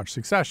know has watched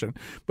Succession.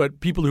 But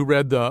people who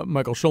read the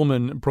Michael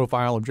Schulman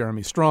profile of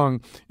Jeremy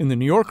Strong in the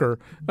New Yorker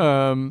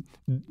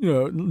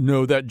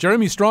know that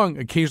Jeremy Strong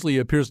occasionally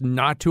appears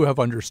not to have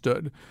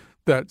understood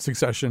that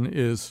Succession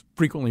is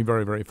frequently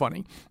very, very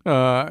funny.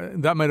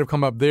 That might have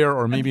come up there,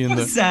 or maybe in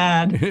the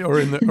sad, or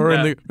in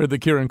the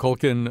Kieran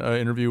Culkin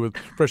interview with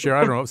Fresh Air.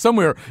 I don't know.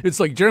 Somewhere it's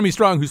like Jeremy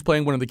Strong, who's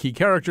playing one of the key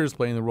characters,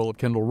 playing the role of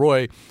Kendall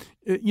Roy.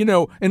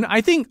 And I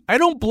think I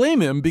don't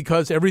blame him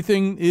because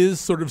everything is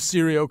sort of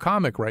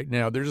serio-comic right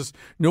now. There's just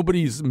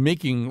nobody's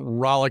making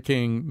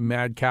rollicking,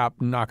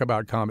 madcap,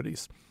 knockabout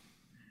comedies.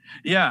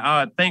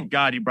 Yeah, thank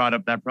God you brought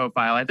up that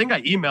profile. I think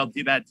I emailed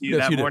that to you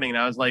that morning, did.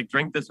 and I was like,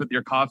 drink this with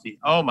your coffee.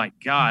 Oh my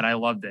God, I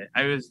loved it.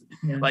 I was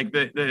like,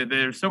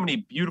 there's so many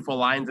beautiful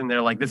lines in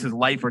there, like, this is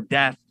life or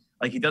death.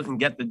 Like, he doesn't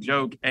get the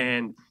joke.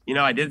 And,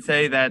 I did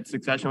say that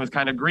Succession was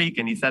kind of Greek,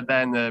 and he said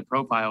that in the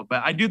profile.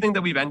 But I do think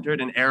that we've entered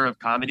an era of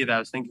comedy that I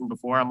was thinking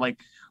before. I'm like,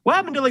 what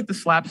happened to like the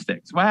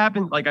slapsticks? What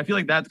happened? Like, I feel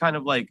like that's kind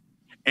of like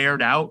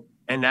aired out,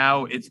 and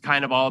now it's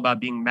kind of all about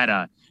being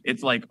meta.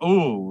 It's like,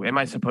 oh, am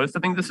I supposed to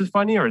think this is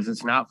funny, or is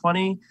this not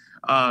funny?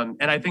 And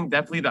I think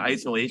definitely the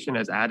isolation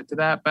has added to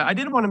that. But I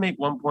did want to make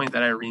one point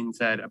that Irene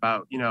said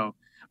about,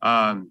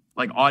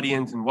 like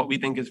audience and what we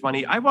think is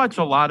funny. I watched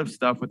a lot of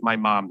stuff with my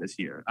mom this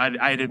year. I've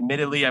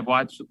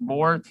watched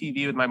more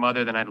TV with my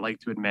mother than I'd like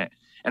to admit.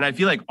 And I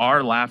feel like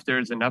our laughter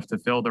is enough to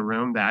fill the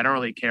room that I don't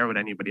really care what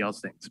anybody else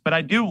thinks. But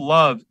I do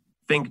love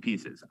think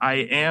pieces. I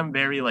am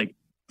very like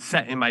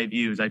set in my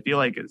views. I feel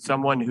like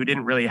someone who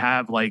didn't really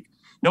have like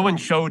no one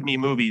showed me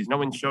movies. No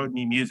one showed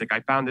me music.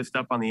 I found this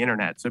stuff on the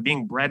internet. So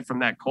being bred from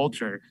that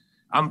culture,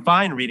 I'm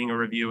fine reading a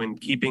review and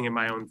keeping in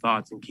my own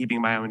thoughts and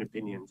keeping my own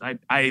opinions.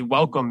 I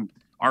welcome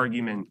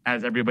argument,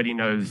 as everybody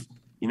knows.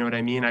 You know what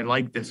I mean? I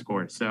like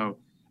discourse. So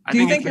do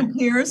you think your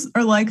peers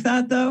are like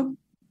that, though?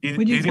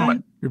 Would you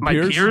think my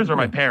peers or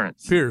my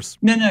parents? Peers.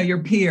 No, your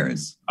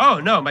peers. Oh,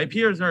 no, my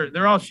peers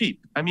they're all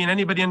sheep. I mean,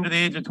 anybody under the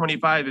age of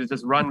 25 is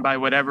just run by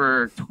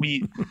whatever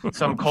tweet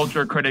some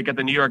culture critic at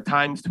the New York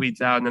Times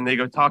tweets out, and then they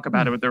go talk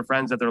about it with their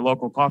friends at their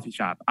local coffee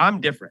shop.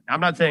 I'm different. I'm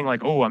not saying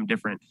like, oh, I'm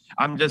different.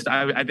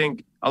 I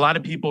think a lot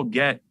of people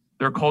get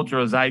their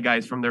cultural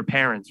zeitgeist from their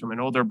parents, from an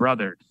older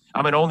brother.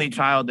 I'm an only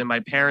child, and my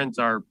parents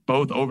are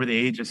both over the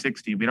age of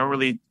 60. We don't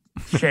really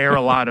share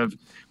a lot of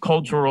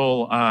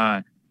cultural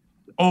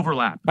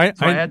overlap.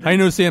 I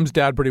know Sam's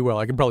dad pretty well.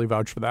 I can probably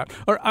vouch for that.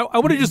 I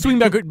want to just swing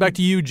back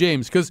to you,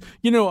 James, because,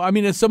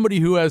 as somebody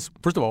who has,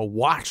 first of all,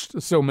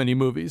 watched so many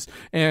movies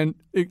and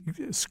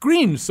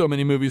screened so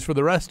many movies for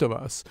the rest of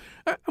us,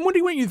 I'm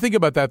wondering what you think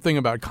about that thing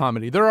about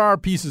comedy. There are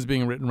pieces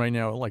being written right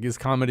now, like, is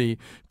comedy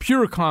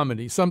pure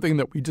comedy, something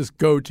that we just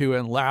go to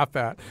and laugh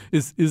at?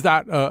 Is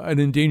that an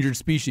endangered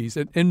species?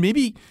 And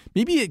maybe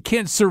it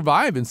can't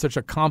survive in such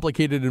a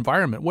complicated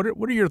environment. What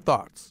are your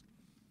thoughts?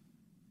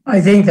 I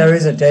think there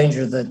is a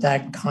danger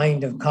that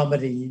kind of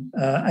comedy.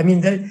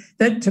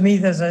 That to me,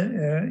 there's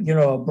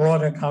a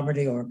broader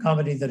comedy or a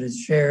comedy that is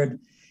shared,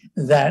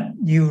 that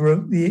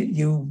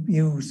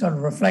you sort of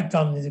reflect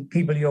on the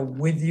people you're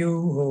with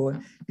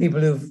people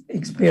who've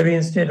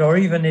experienced it, or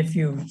even if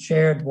you've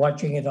shared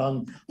watching it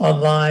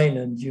online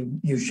and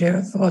you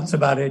share thoughts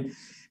about it.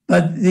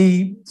 But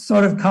the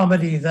sort of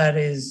comedy that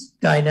is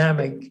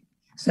dynamic,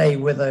 say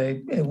with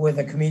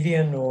a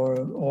comedian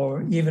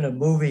or even a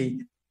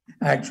movie,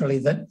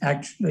 actually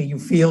you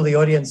feel the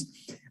audience.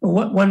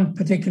 One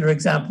particular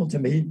example to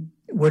me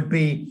would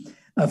be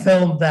a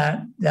film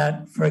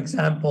that, for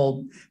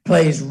example,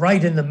 plays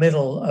right in the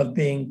middle of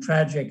being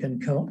tragic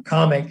and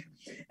comic,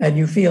 and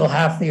you feel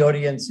half the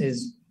audience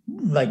is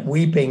like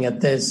weeping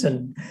at this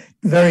and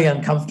very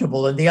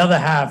uncomfortable, and the other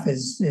half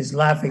is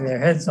laughing their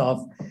heads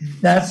off.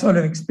 That sort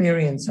of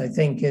experience, I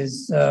think,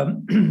 is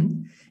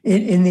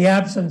in the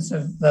absence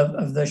of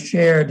the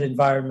shared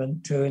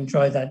environment to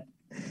enjoy that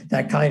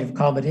kind of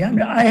comedy.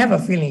 I have a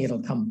feeling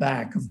it'll come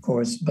back, of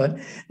course, but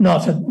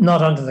not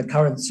under the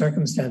current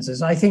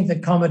circumstances. I think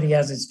that comedy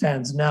as it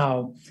stands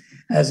now,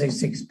 as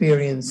it's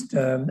experienced,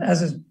 as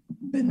has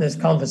been this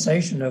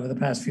conversation over the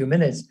past few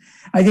minutes,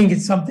 I think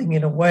it's something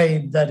in a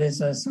way that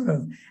is a sort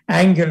of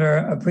angular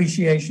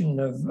appreciation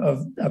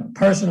of a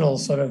personal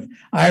sort of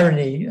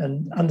irony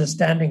and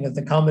understanding of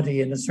the comedy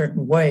in a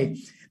certain way,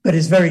 but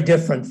is very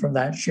different from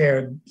that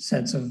shared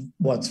sense of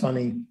what's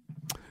funny.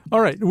 All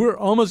right, we're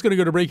almost going to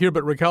go to break here,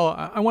 but Raquel,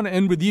 I want to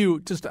end with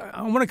you.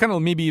 I want to kind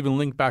of maybe even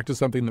link back to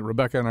something that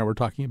Rebecca and I were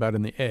talking about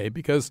in the A,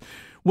 because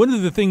one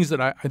of the things that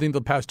I think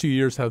the past 2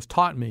 years has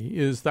taught me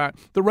is that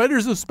the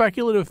writers of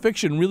speculative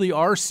fiction really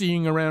are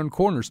seeing around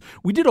corners.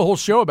 We did a whole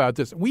show about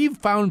this. We've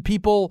found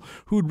people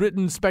who'd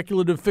written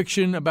speculative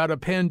fiction about a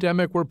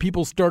pandemic where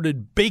people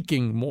started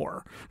baking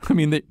more. I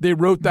mean, they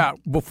wrote that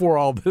before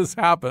all this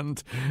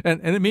happened.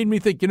 And it made me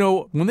think,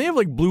 when they have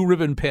like blue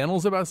ribbon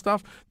panels about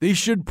stuff, they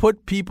should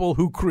put people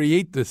who create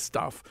this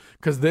stuff,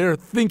 because they're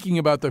thinking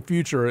about the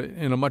future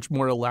in a much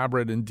more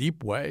elaborate and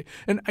deep way.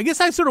 And I guess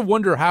I sort of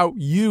wonder how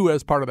you,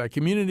 as part of that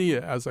community,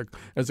 as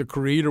a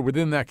creator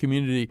within that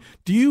community,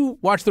 do you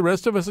watch the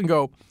rest of us and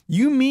go,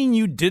 you mean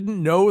you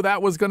didn't know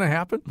that was going to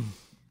happen?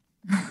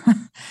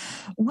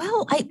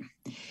 Well,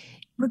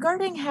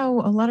 regarding how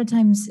a lot of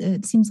times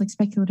it seems like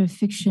speculative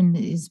fiction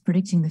is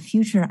predicting the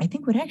future, I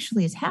think what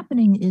actually is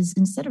happening is,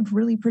 instead of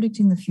really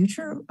predicting the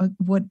future,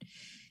 what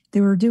they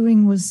were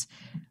doing was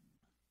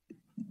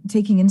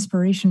taking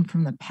inspiration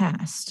from the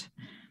past.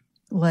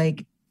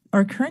 Like,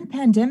 our current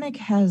pandemic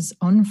has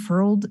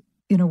unfurled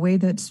in a way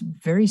that's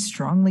very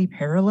strongly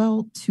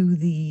parallel to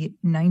the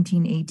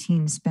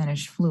 1918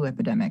 Spanish flu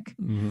epidemic.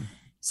 Mm-hmm.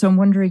 So I'm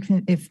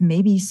wondering if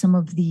maybe some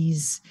of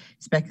these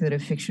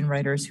speculative fiction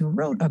writers who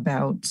wrote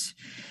about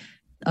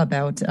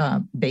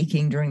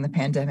baking during the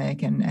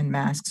pandemic and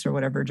masks or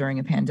whatever during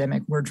a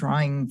pandemic were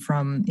drawing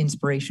from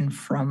inspiration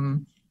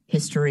from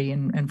history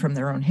and from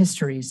their own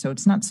history. So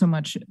it's not so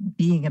much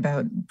being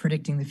about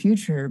predicting the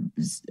future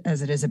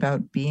as it is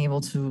about being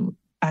able to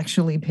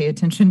actually pay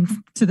attention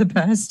to the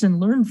past and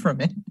learn from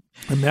it.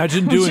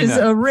 Imagine doing that. Which is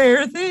a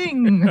rare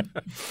thing.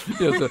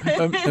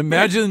 Yes,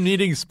 imagine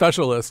needing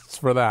specialists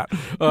for that.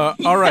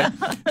 All right.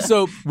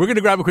 So we're going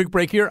to grab a quick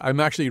break here. I'm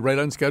actually right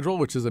on schedule,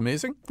 which is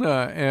amazing.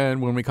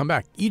 And when we come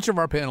back, each of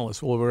our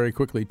panelists will very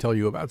quickly tell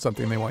you about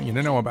something they want you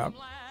to know about.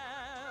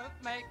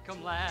 Make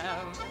 'em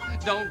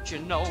laugh. Don't you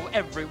know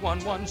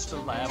everyone wants to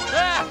laugh?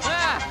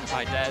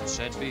 My dad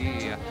said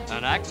be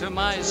an actor,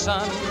 my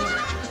son,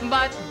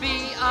 but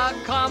be a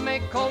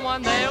comical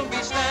one. They'll be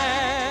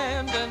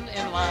standing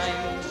in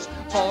lines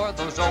for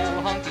those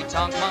old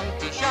honky-tonk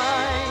monkey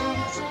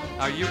shines.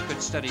 Or you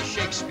could study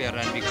Shakespeare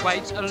and be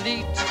quite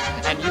elite,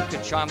 and you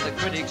could charm the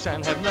critics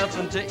and have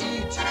nothing to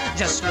eat.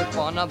 Just slip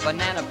on a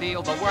banana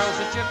peel, the world's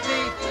at your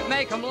feet.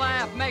 Make 'em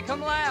laugh, make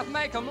 'em laugh,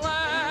 make 'em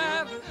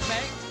laugh.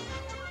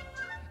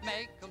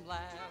 Make 'em laugh.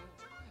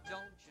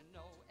 Don't you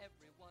know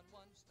everyone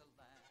wants to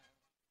laugh?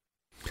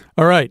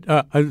 All right.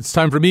 It's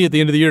time for me at the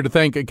end of the year to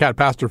thank Kat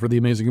Pastor for the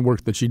amazing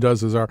work that she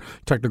does as our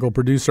technical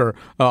producer.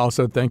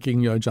 Also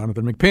thanking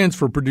Jonathan McPants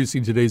for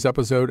producing today's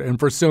episode and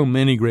for so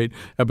many great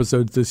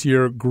episodes this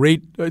year.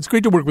 It's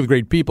great to work with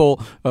great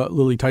people.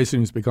 Lily Tyson,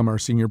 who's become our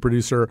senior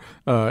producer,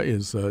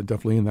 is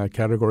definitely in that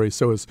category.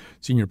 So is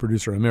senior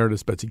producer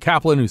emeritus Betsy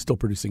Kaplan, who's still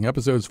producing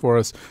episodes for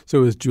us.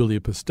 So is Julia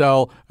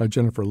Pistel.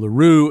 Jennifer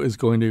LaRue is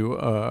going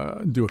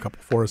to do a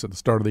couple for us at the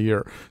start of the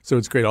year. So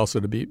it's great also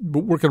to be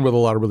working with a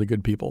lot of really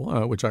good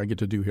people, which I get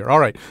to do here. All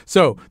right.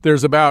 So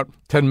there's about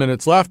 10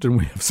 minutes left, and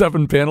we have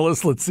 7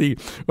 panelists. Let's see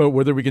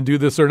whether we can do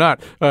this or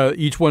not.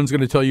 Each one's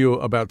going to tell you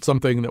about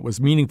something that was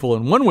meaningful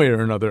in one way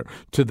or another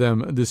to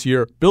them this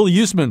year. Bill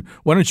Usman,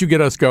 why don't you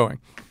get us going?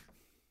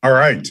 All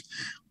right.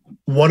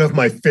 One of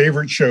my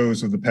favorite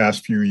shows of the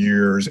past few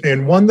years,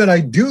 and one that I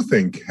do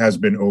think has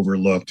been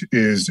overlooked,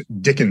 is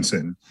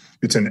Dickinson.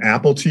 It's an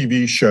Apple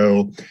TV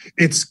show.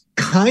 It's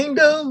kind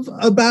of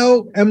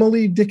about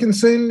Emily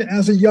Dickinson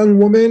as a young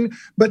woman,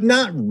 but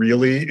not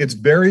really. It's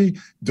very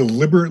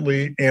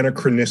deliberately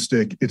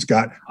anachronistic. It's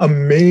got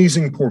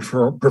amazing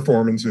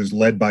performances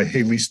led by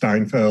Haley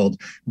Steinfeld,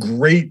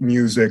 great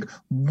music,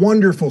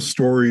 wonderful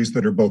stories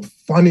that are both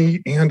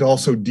funny and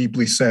also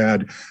deeply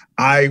sad.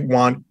 I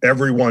want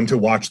everyone to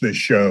watch this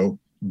show,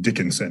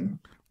 Dickinson.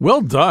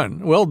 Well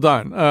done. Well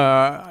done.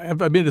 I've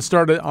been to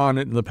start on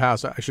it in the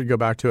past. I should go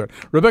back to it.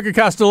 Rebecca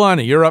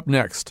Castellani, you're up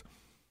next.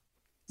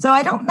 So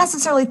I don't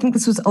necessarily think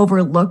this was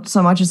overlooked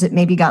so much as it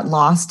maybe got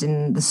lost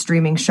in the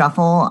streaming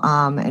shuffle.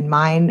 And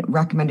my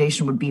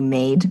recommendation would be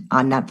Made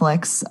on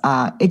Netflix.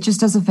 It just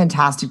does a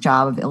fantastic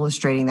job of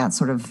illustrating that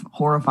sort of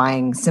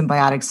horrifying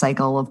symbiotic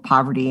cycle of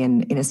poverty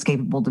and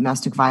inescapable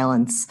domestic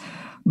violence.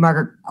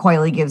 Margaret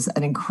Qualley gives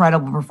an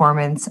incredible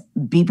performance.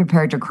 Be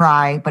prepared to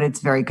cry, but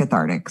it's very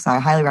cathartic. So I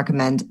highly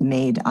recommend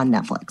Made on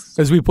Netflix.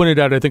 As we pointed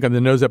out, I think on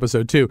the Nose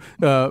episode too,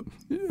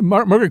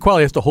 Margaret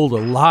Qualley has to hold a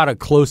lot of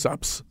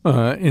close-ups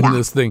in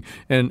this thing,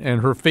 and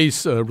her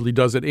face really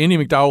does it. Andie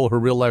MacDowell, her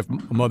real-life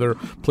mother,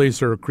 plays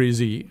her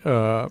crazy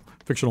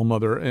fictional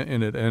mother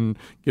in it and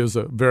gives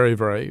a very,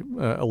 very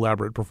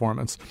elaborate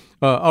performance.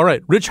 All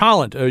right, Rich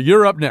Holland,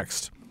 you're up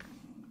next.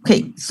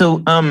 Okay,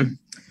 so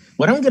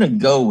what I'm going to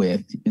go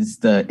with is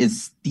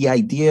the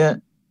idea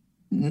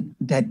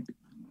that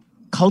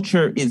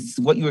culture is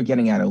what you were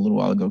getting at a little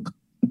while ago,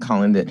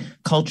 Colin, that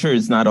culture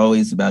is not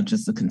always about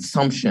just the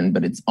consumption,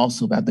 but it's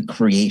also about the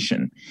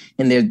creation.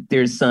 And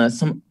there's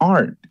some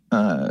art,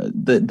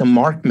 the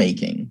mark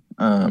making,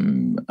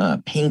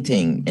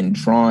 painting and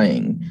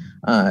drawing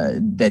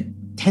that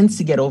tends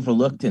to get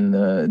overlooked in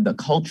the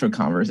culture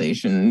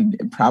conversation,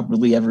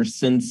 probably ever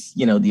since,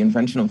 the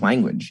invention of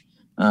language.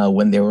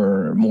 When there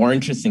were more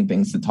interesting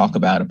things to talk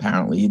about,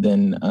 apparently,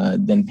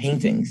 than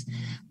paintings.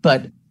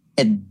 But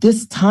at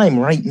this time,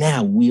 right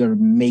now, we are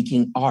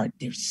making art.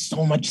 There's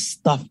so much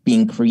stuff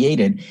being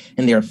created,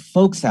 and there are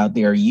folks out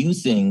there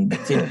using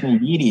digital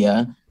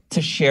media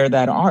to share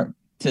that art,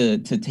 to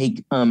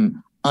take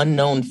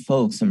unknown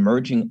folks,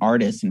 emerging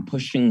artists, and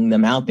pushing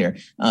them out there.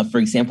 For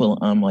example,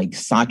 like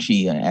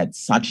Saatchi at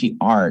Saatchi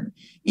Art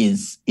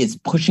is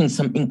pushing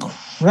some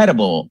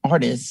incredible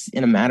artists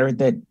in a manner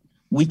that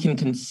we can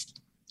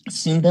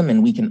consume them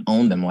and we can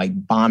own them,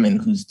 like Bauman,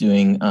 who's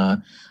doing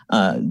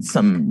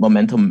some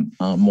Momentum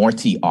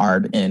Morty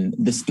art, and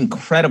this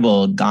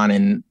incredible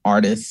Ghanaian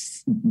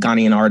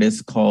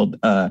artist called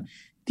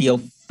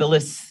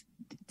Theophilus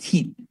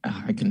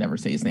I can never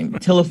say his name.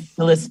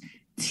 Theophilus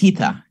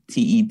Tethah,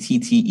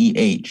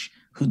 Tetteh,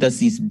 who does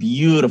these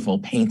beautiful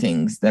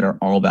paintings that are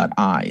all about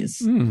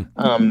eyes.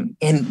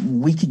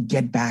 And we could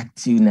get back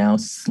to now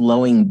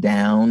slowing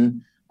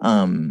down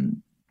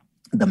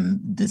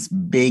this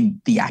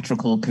big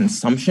theatrical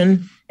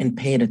consumption and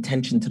paying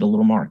attention to the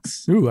little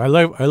marks. Ooh, I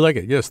like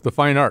it. Yes, the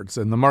fine arts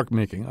and the mark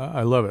making.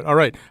 I love it. All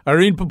right,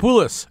 Irene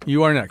Papoulis,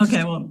 you are next.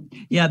 Okay, well,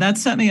 yeah, that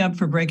set me up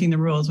for breaking the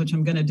rules, which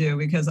I'm going to do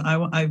because I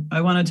want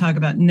to talk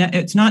about.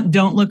 It's not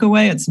Don't Look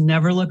Away. It's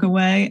Never Look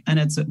Away, and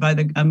it's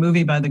a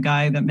movie by the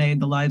guy that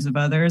made The Lives of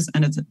Others,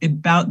 and it's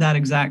about that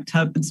exact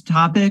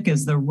topic: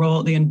 is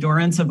the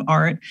endurance of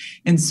art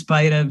in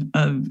spite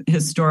of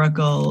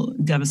historical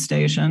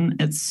devastation.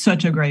 It's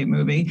such a great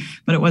movie,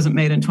 but it wasn't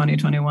made in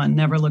 2021.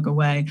 Never Look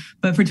Away,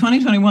 but for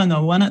 2021,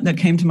 the one that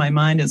came to my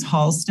mind is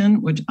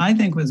Halston, which I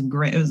think was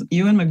great. It was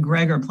Ewan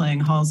McGregor playing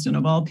Halston,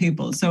 of all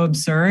people. So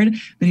absurd,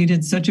 but he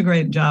did such a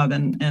great job,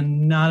 and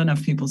not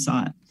enough people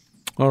saw it.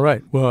 All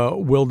right.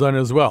 Well done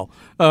as well.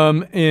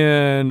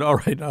 And all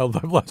right,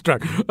 I've lost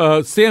track.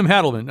 Sam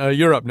Hadelman,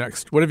 you're up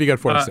next. What have you got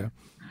for us, Sam?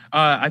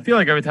 I feel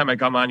like every time I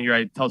come on here,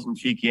 I tell some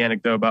cheeky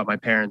anecdote about my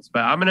parents, but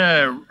I'm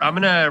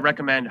gonna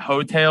recommend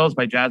Ho Tales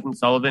by Jasmine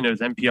Sullivan. It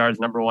was NPR's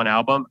 #1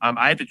 album.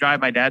 I had to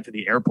drive my dad to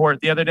the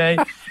airport the other day,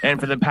 and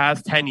for the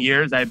past 10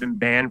 years, I've been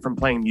banned from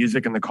playing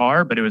music in the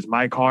car, but it was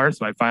my car,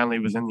 so I finally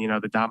was in,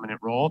 the dominant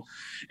role.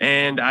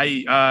 And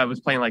I was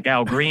playing like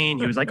Al Green.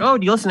 He was like, "Oh,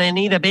 do you listen to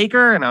Anita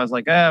Baker?" And I was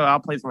like, "Oh, I'll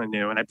play something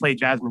new." And I played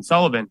Jasmine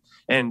Sullivan,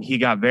 and he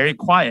got very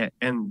quiet,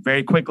 and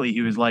very quickly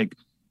he was like,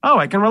 "Oh,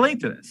 I can relate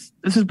to this.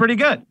 This is pretty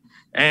good."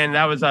 And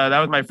that was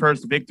my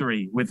first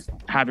victory with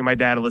having my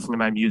dad listen to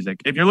my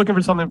music. If you're looking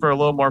for something for a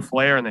little more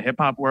flair in the hip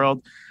hop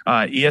world,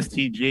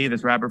 ESTG,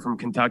 this rapper from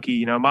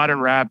Kentucky,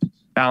 modern rap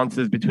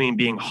balances between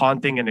being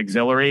haunting and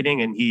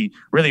exhilarating, and he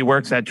really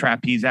works that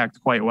trapeze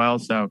act quite well.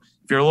 So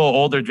if you're a little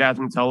older,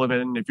 Jasmine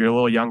Sullivan. If you're a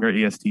little younger,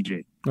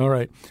 ESTG. All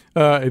right.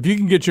 If you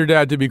can get your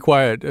dad to be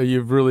quiet,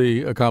 you've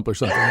really accomplished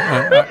something.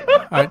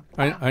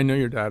 I know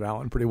your dad,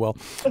 Alan, pretty well.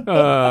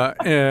 So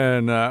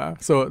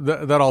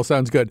that all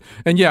sounds good.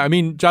 And yeah, I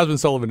mean, Jasmine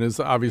Sullivan is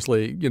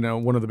obviously,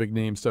 one of the big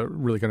names to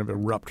really kind of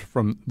erupt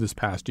from this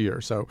past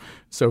year. So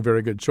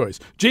very good choice.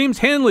 James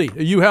Hanley,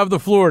 you have the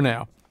floor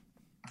now.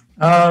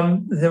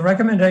 The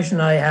recommendation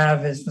I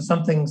have is for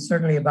something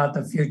certainly about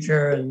the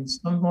future and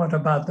somewhat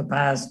about the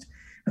past.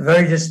 A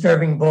very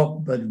disturbing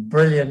book, but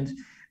brilliant,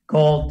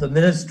 called The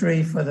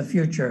Ministry for the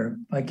Future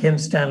by Kim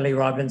Stanley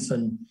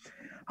Robinson.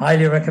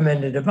 Highly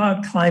recommended,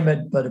 about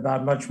climate, but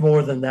about much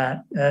more than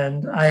that.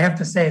 And I have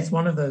to say, it's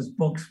one of those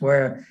books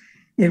where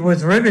it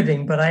was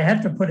riveting, but I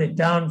had to put it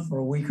down for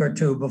a week or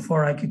two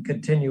before I could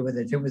continue with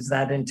it. It was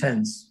that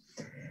intense.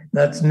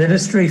 That's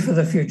Ministry for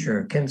the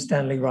Future, Kim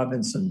Stanley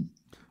Robinson.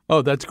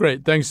 Oh, that's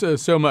great. Thanks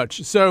so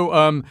much.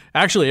 So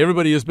actually,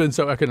 everybody has been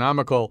so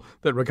economical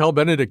that Raquel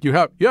Benedict, you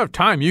have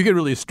time. You can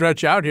really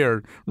stretch out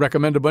here,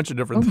 recommend a bunch of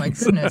different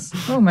things.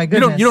 Oh, my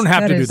goodness. You don't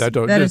have to do that,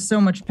 don't you? That is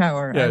so much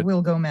power. Yeah. I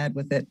will go mad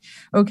with it.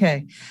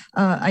 Okay.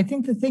 I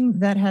think the thing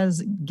that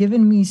has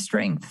given me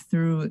strength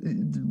through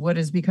what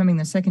is becoming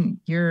the second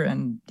year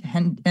and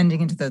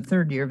ending into the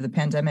third year of the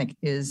pandemic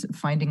is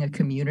finding a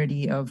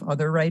community of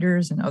other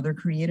writers and other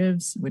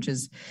creatives, which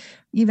is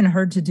even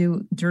hard to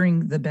do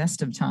during the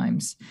best of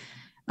times.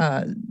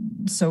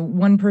 So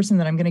one person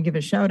that I'm going to give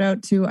a shout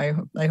out to,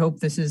 I hope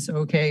this is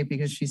okay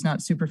because she's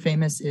not super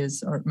famous,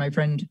 is my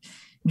friend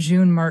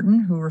June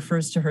Martin, who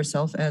refers to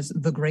herself as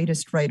the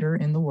greatest writer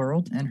in the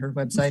world. And her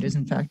website is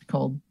in fact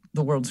called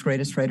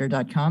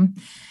theworldsgreatestwriter.com.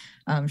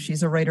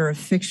 She's a writer of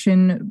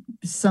fiction,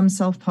 some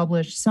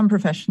self-published, some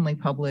professionally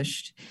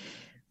published,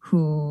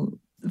 who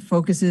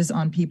focuses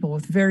on people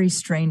with very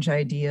strange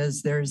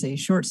ideas. There's a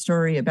short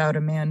story about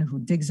a man who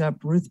digs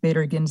up Ruth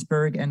Bader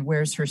Ginsburg and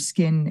wears her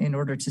skin in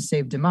order to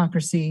save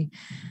democracy.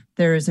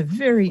 There is a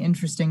very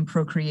interesting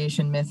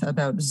procreation myth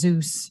about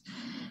Zeus.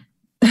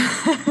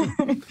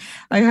 I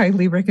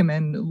highly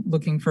recommend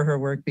looking for her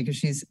work because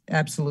she's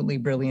absolutely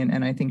brilliant,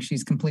 and I think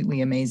she's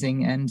completely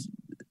amazing and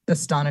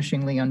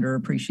astonishingly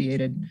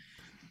underappreciated.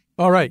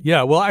 All right.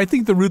 Yeah. Well, I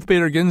think the Ruth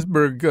Bader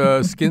Ginsburg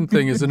skin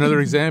thing is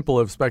another example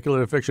of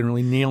speculative fiction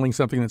really nailing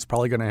something that's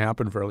probably going to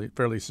happen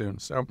fairly soon.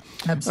 So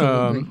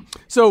absolutely.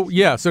 So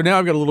now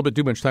I've got a little bit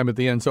too much time at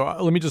the end. So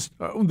let me just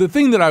the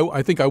thing that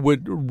I think I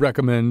would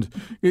recommend,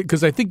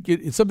 because I think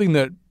it's something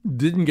that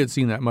didn't get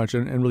seen that much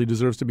and really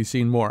deserves to be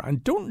seen more. I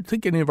don't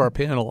think any of our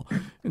panel,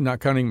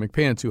 not counting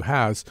McPants, who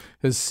has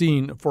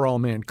seen For All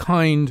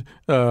Mankind,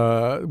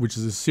 which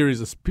is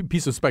a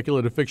piece of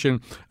speculative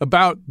fiction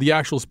about the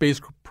actual space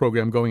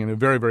program going in a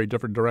very, very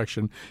different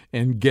direction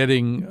and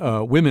getting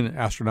women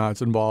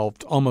astronauts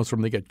involved almost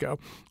from the get-go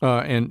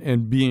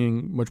and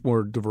being much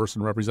more diverse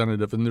and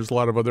representative. And there's a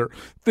lot of other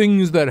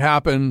things that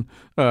happen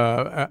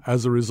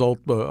as a result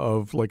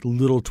of like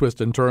little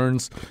twists and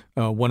turns.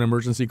 One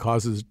emergency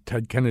causes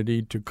Ted Kennedy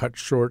to cut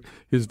short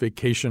his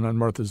vacation on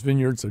Martha's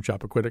Vineyard, so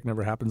Chappaquiddick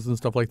never happens and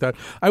stuff like that.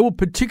 I will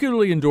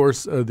particularly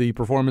endorse the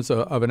performance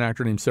of an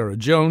actor named Sarah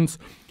Jones.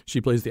 She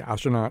plays the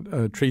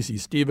astronaut Tracy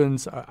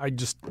Stevens.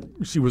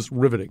 She was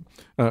riveting.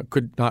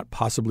 Could not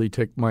possibly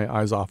take my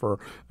eyes off her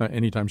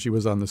anytime she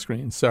was on the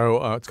screen.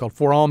 So it's called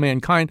For All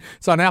Mankind.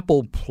 It's on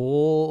Apple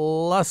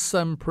Plus,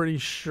 I'm pretty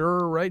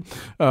sure, right?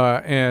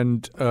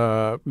 And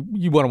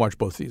you want to watch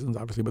both seasons,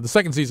 obviously. But the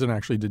second season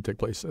actually did take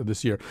place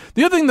this year.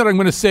 The other thing that I'm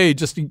going to say,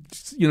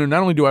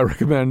 not only do I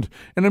recommend,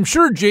 and I'm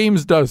sure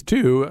James does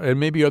too, and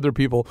maybe other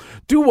people,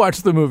 do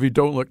watch the movie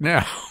Don't Look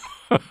Now.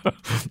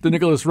 The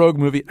Nicholas Roeg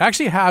movie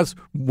actually has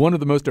one of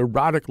the most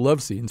erotic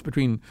love scenes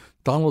between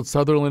Donald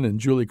Sutherland and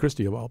Julie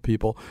Christie, of all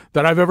people,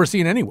 that I've ever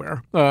seen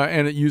anywhere.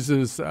 And it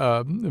uses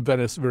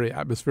Venice very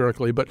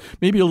atmospherically, but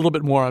maybe a little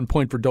bit more on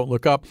point for Don't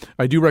Look Up.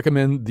 I do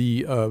recommend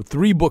the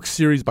 3-book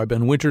series by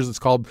Ben Winters. It's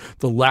called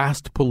The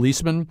Last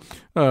Policeman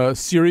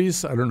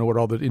series. I don't know what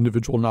all the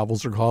individual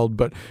novels are called,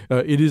 but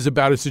it is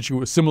about a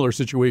similar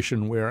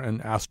situation where an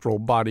astral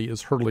body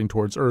is hurtling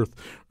towards Earth.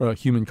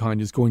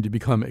 Humankind is going to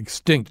become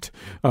extinct.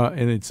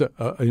 And it's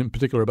in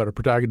particular about a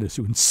protagonist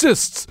who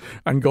insists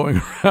on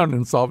going around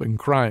and solving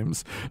crimes.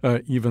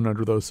 times, even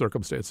under those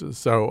circumstances.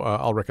 So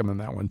I'll recommend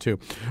that one too.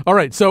 All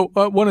right. So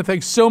I want to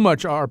thank so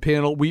much our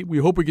panel. We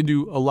hope we can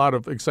do a lot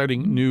of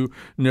exciting new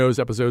Nose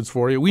episodes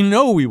for you. We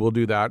know we will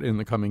do that in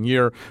the coming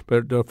year.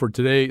 But for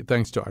today,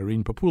 thanks to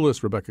Irene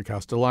Papoulis, Rebecca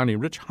Castellani,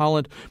 Rich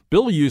Holland,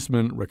 Bill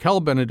Usman, Raquel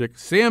Benedict,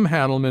 Sam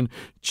Handelman,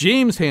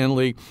 James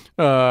Hanley,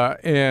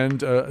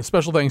 and a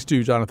special thanks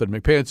to Jonathan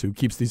McPants, who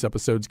keeps these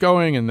episodes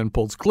going and then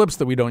pulls clips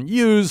that we don't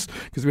use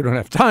because we don't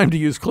have time to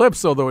use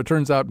clips, although it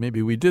turns out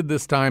maybe we did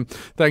this time.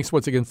 Thanks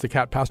once again to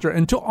Cat Pastor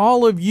and to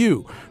all of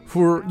you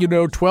for,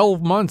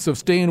 12 months of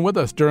staying with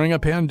us during a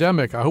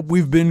pandemic. I hope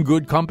we've been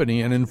good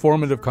company and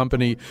informative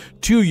company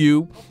to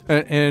you.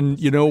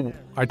 And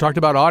I talked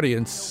about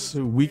audience.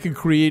 We could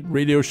create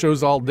radio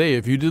shows all day.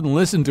 If you didn't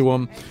listen to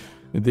them,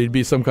 they'd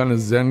be some kind of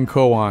Zen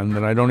koan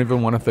that I don't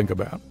even want to think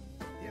about.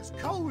 It's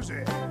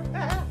cozy,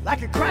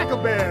 like a Cracker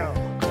Barrel.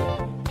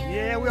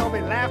 Yeah, we all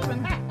be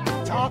laughing,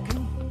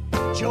 talking,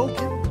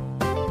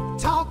 joking,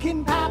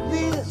 talking about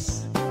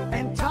this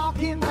and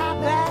talking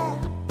about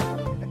that,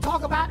 and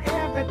talk about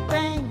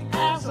everything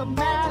as a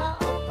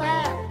matter of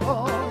fact.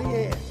 Oh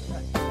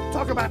yeah,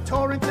 talk about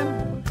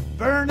Torrington,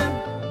 Vernon,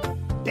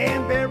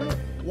 Danbury,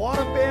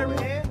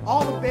 Waterbury,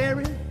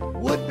 Alderberry,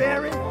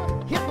 Woodbury,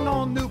 hitting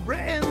on New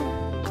Britain,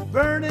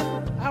 Vernon,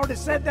 I already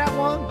said that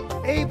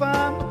one,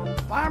 Avon,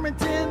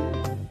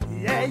 Farmington,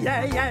 yeah.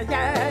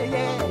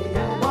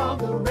 On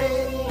the radio.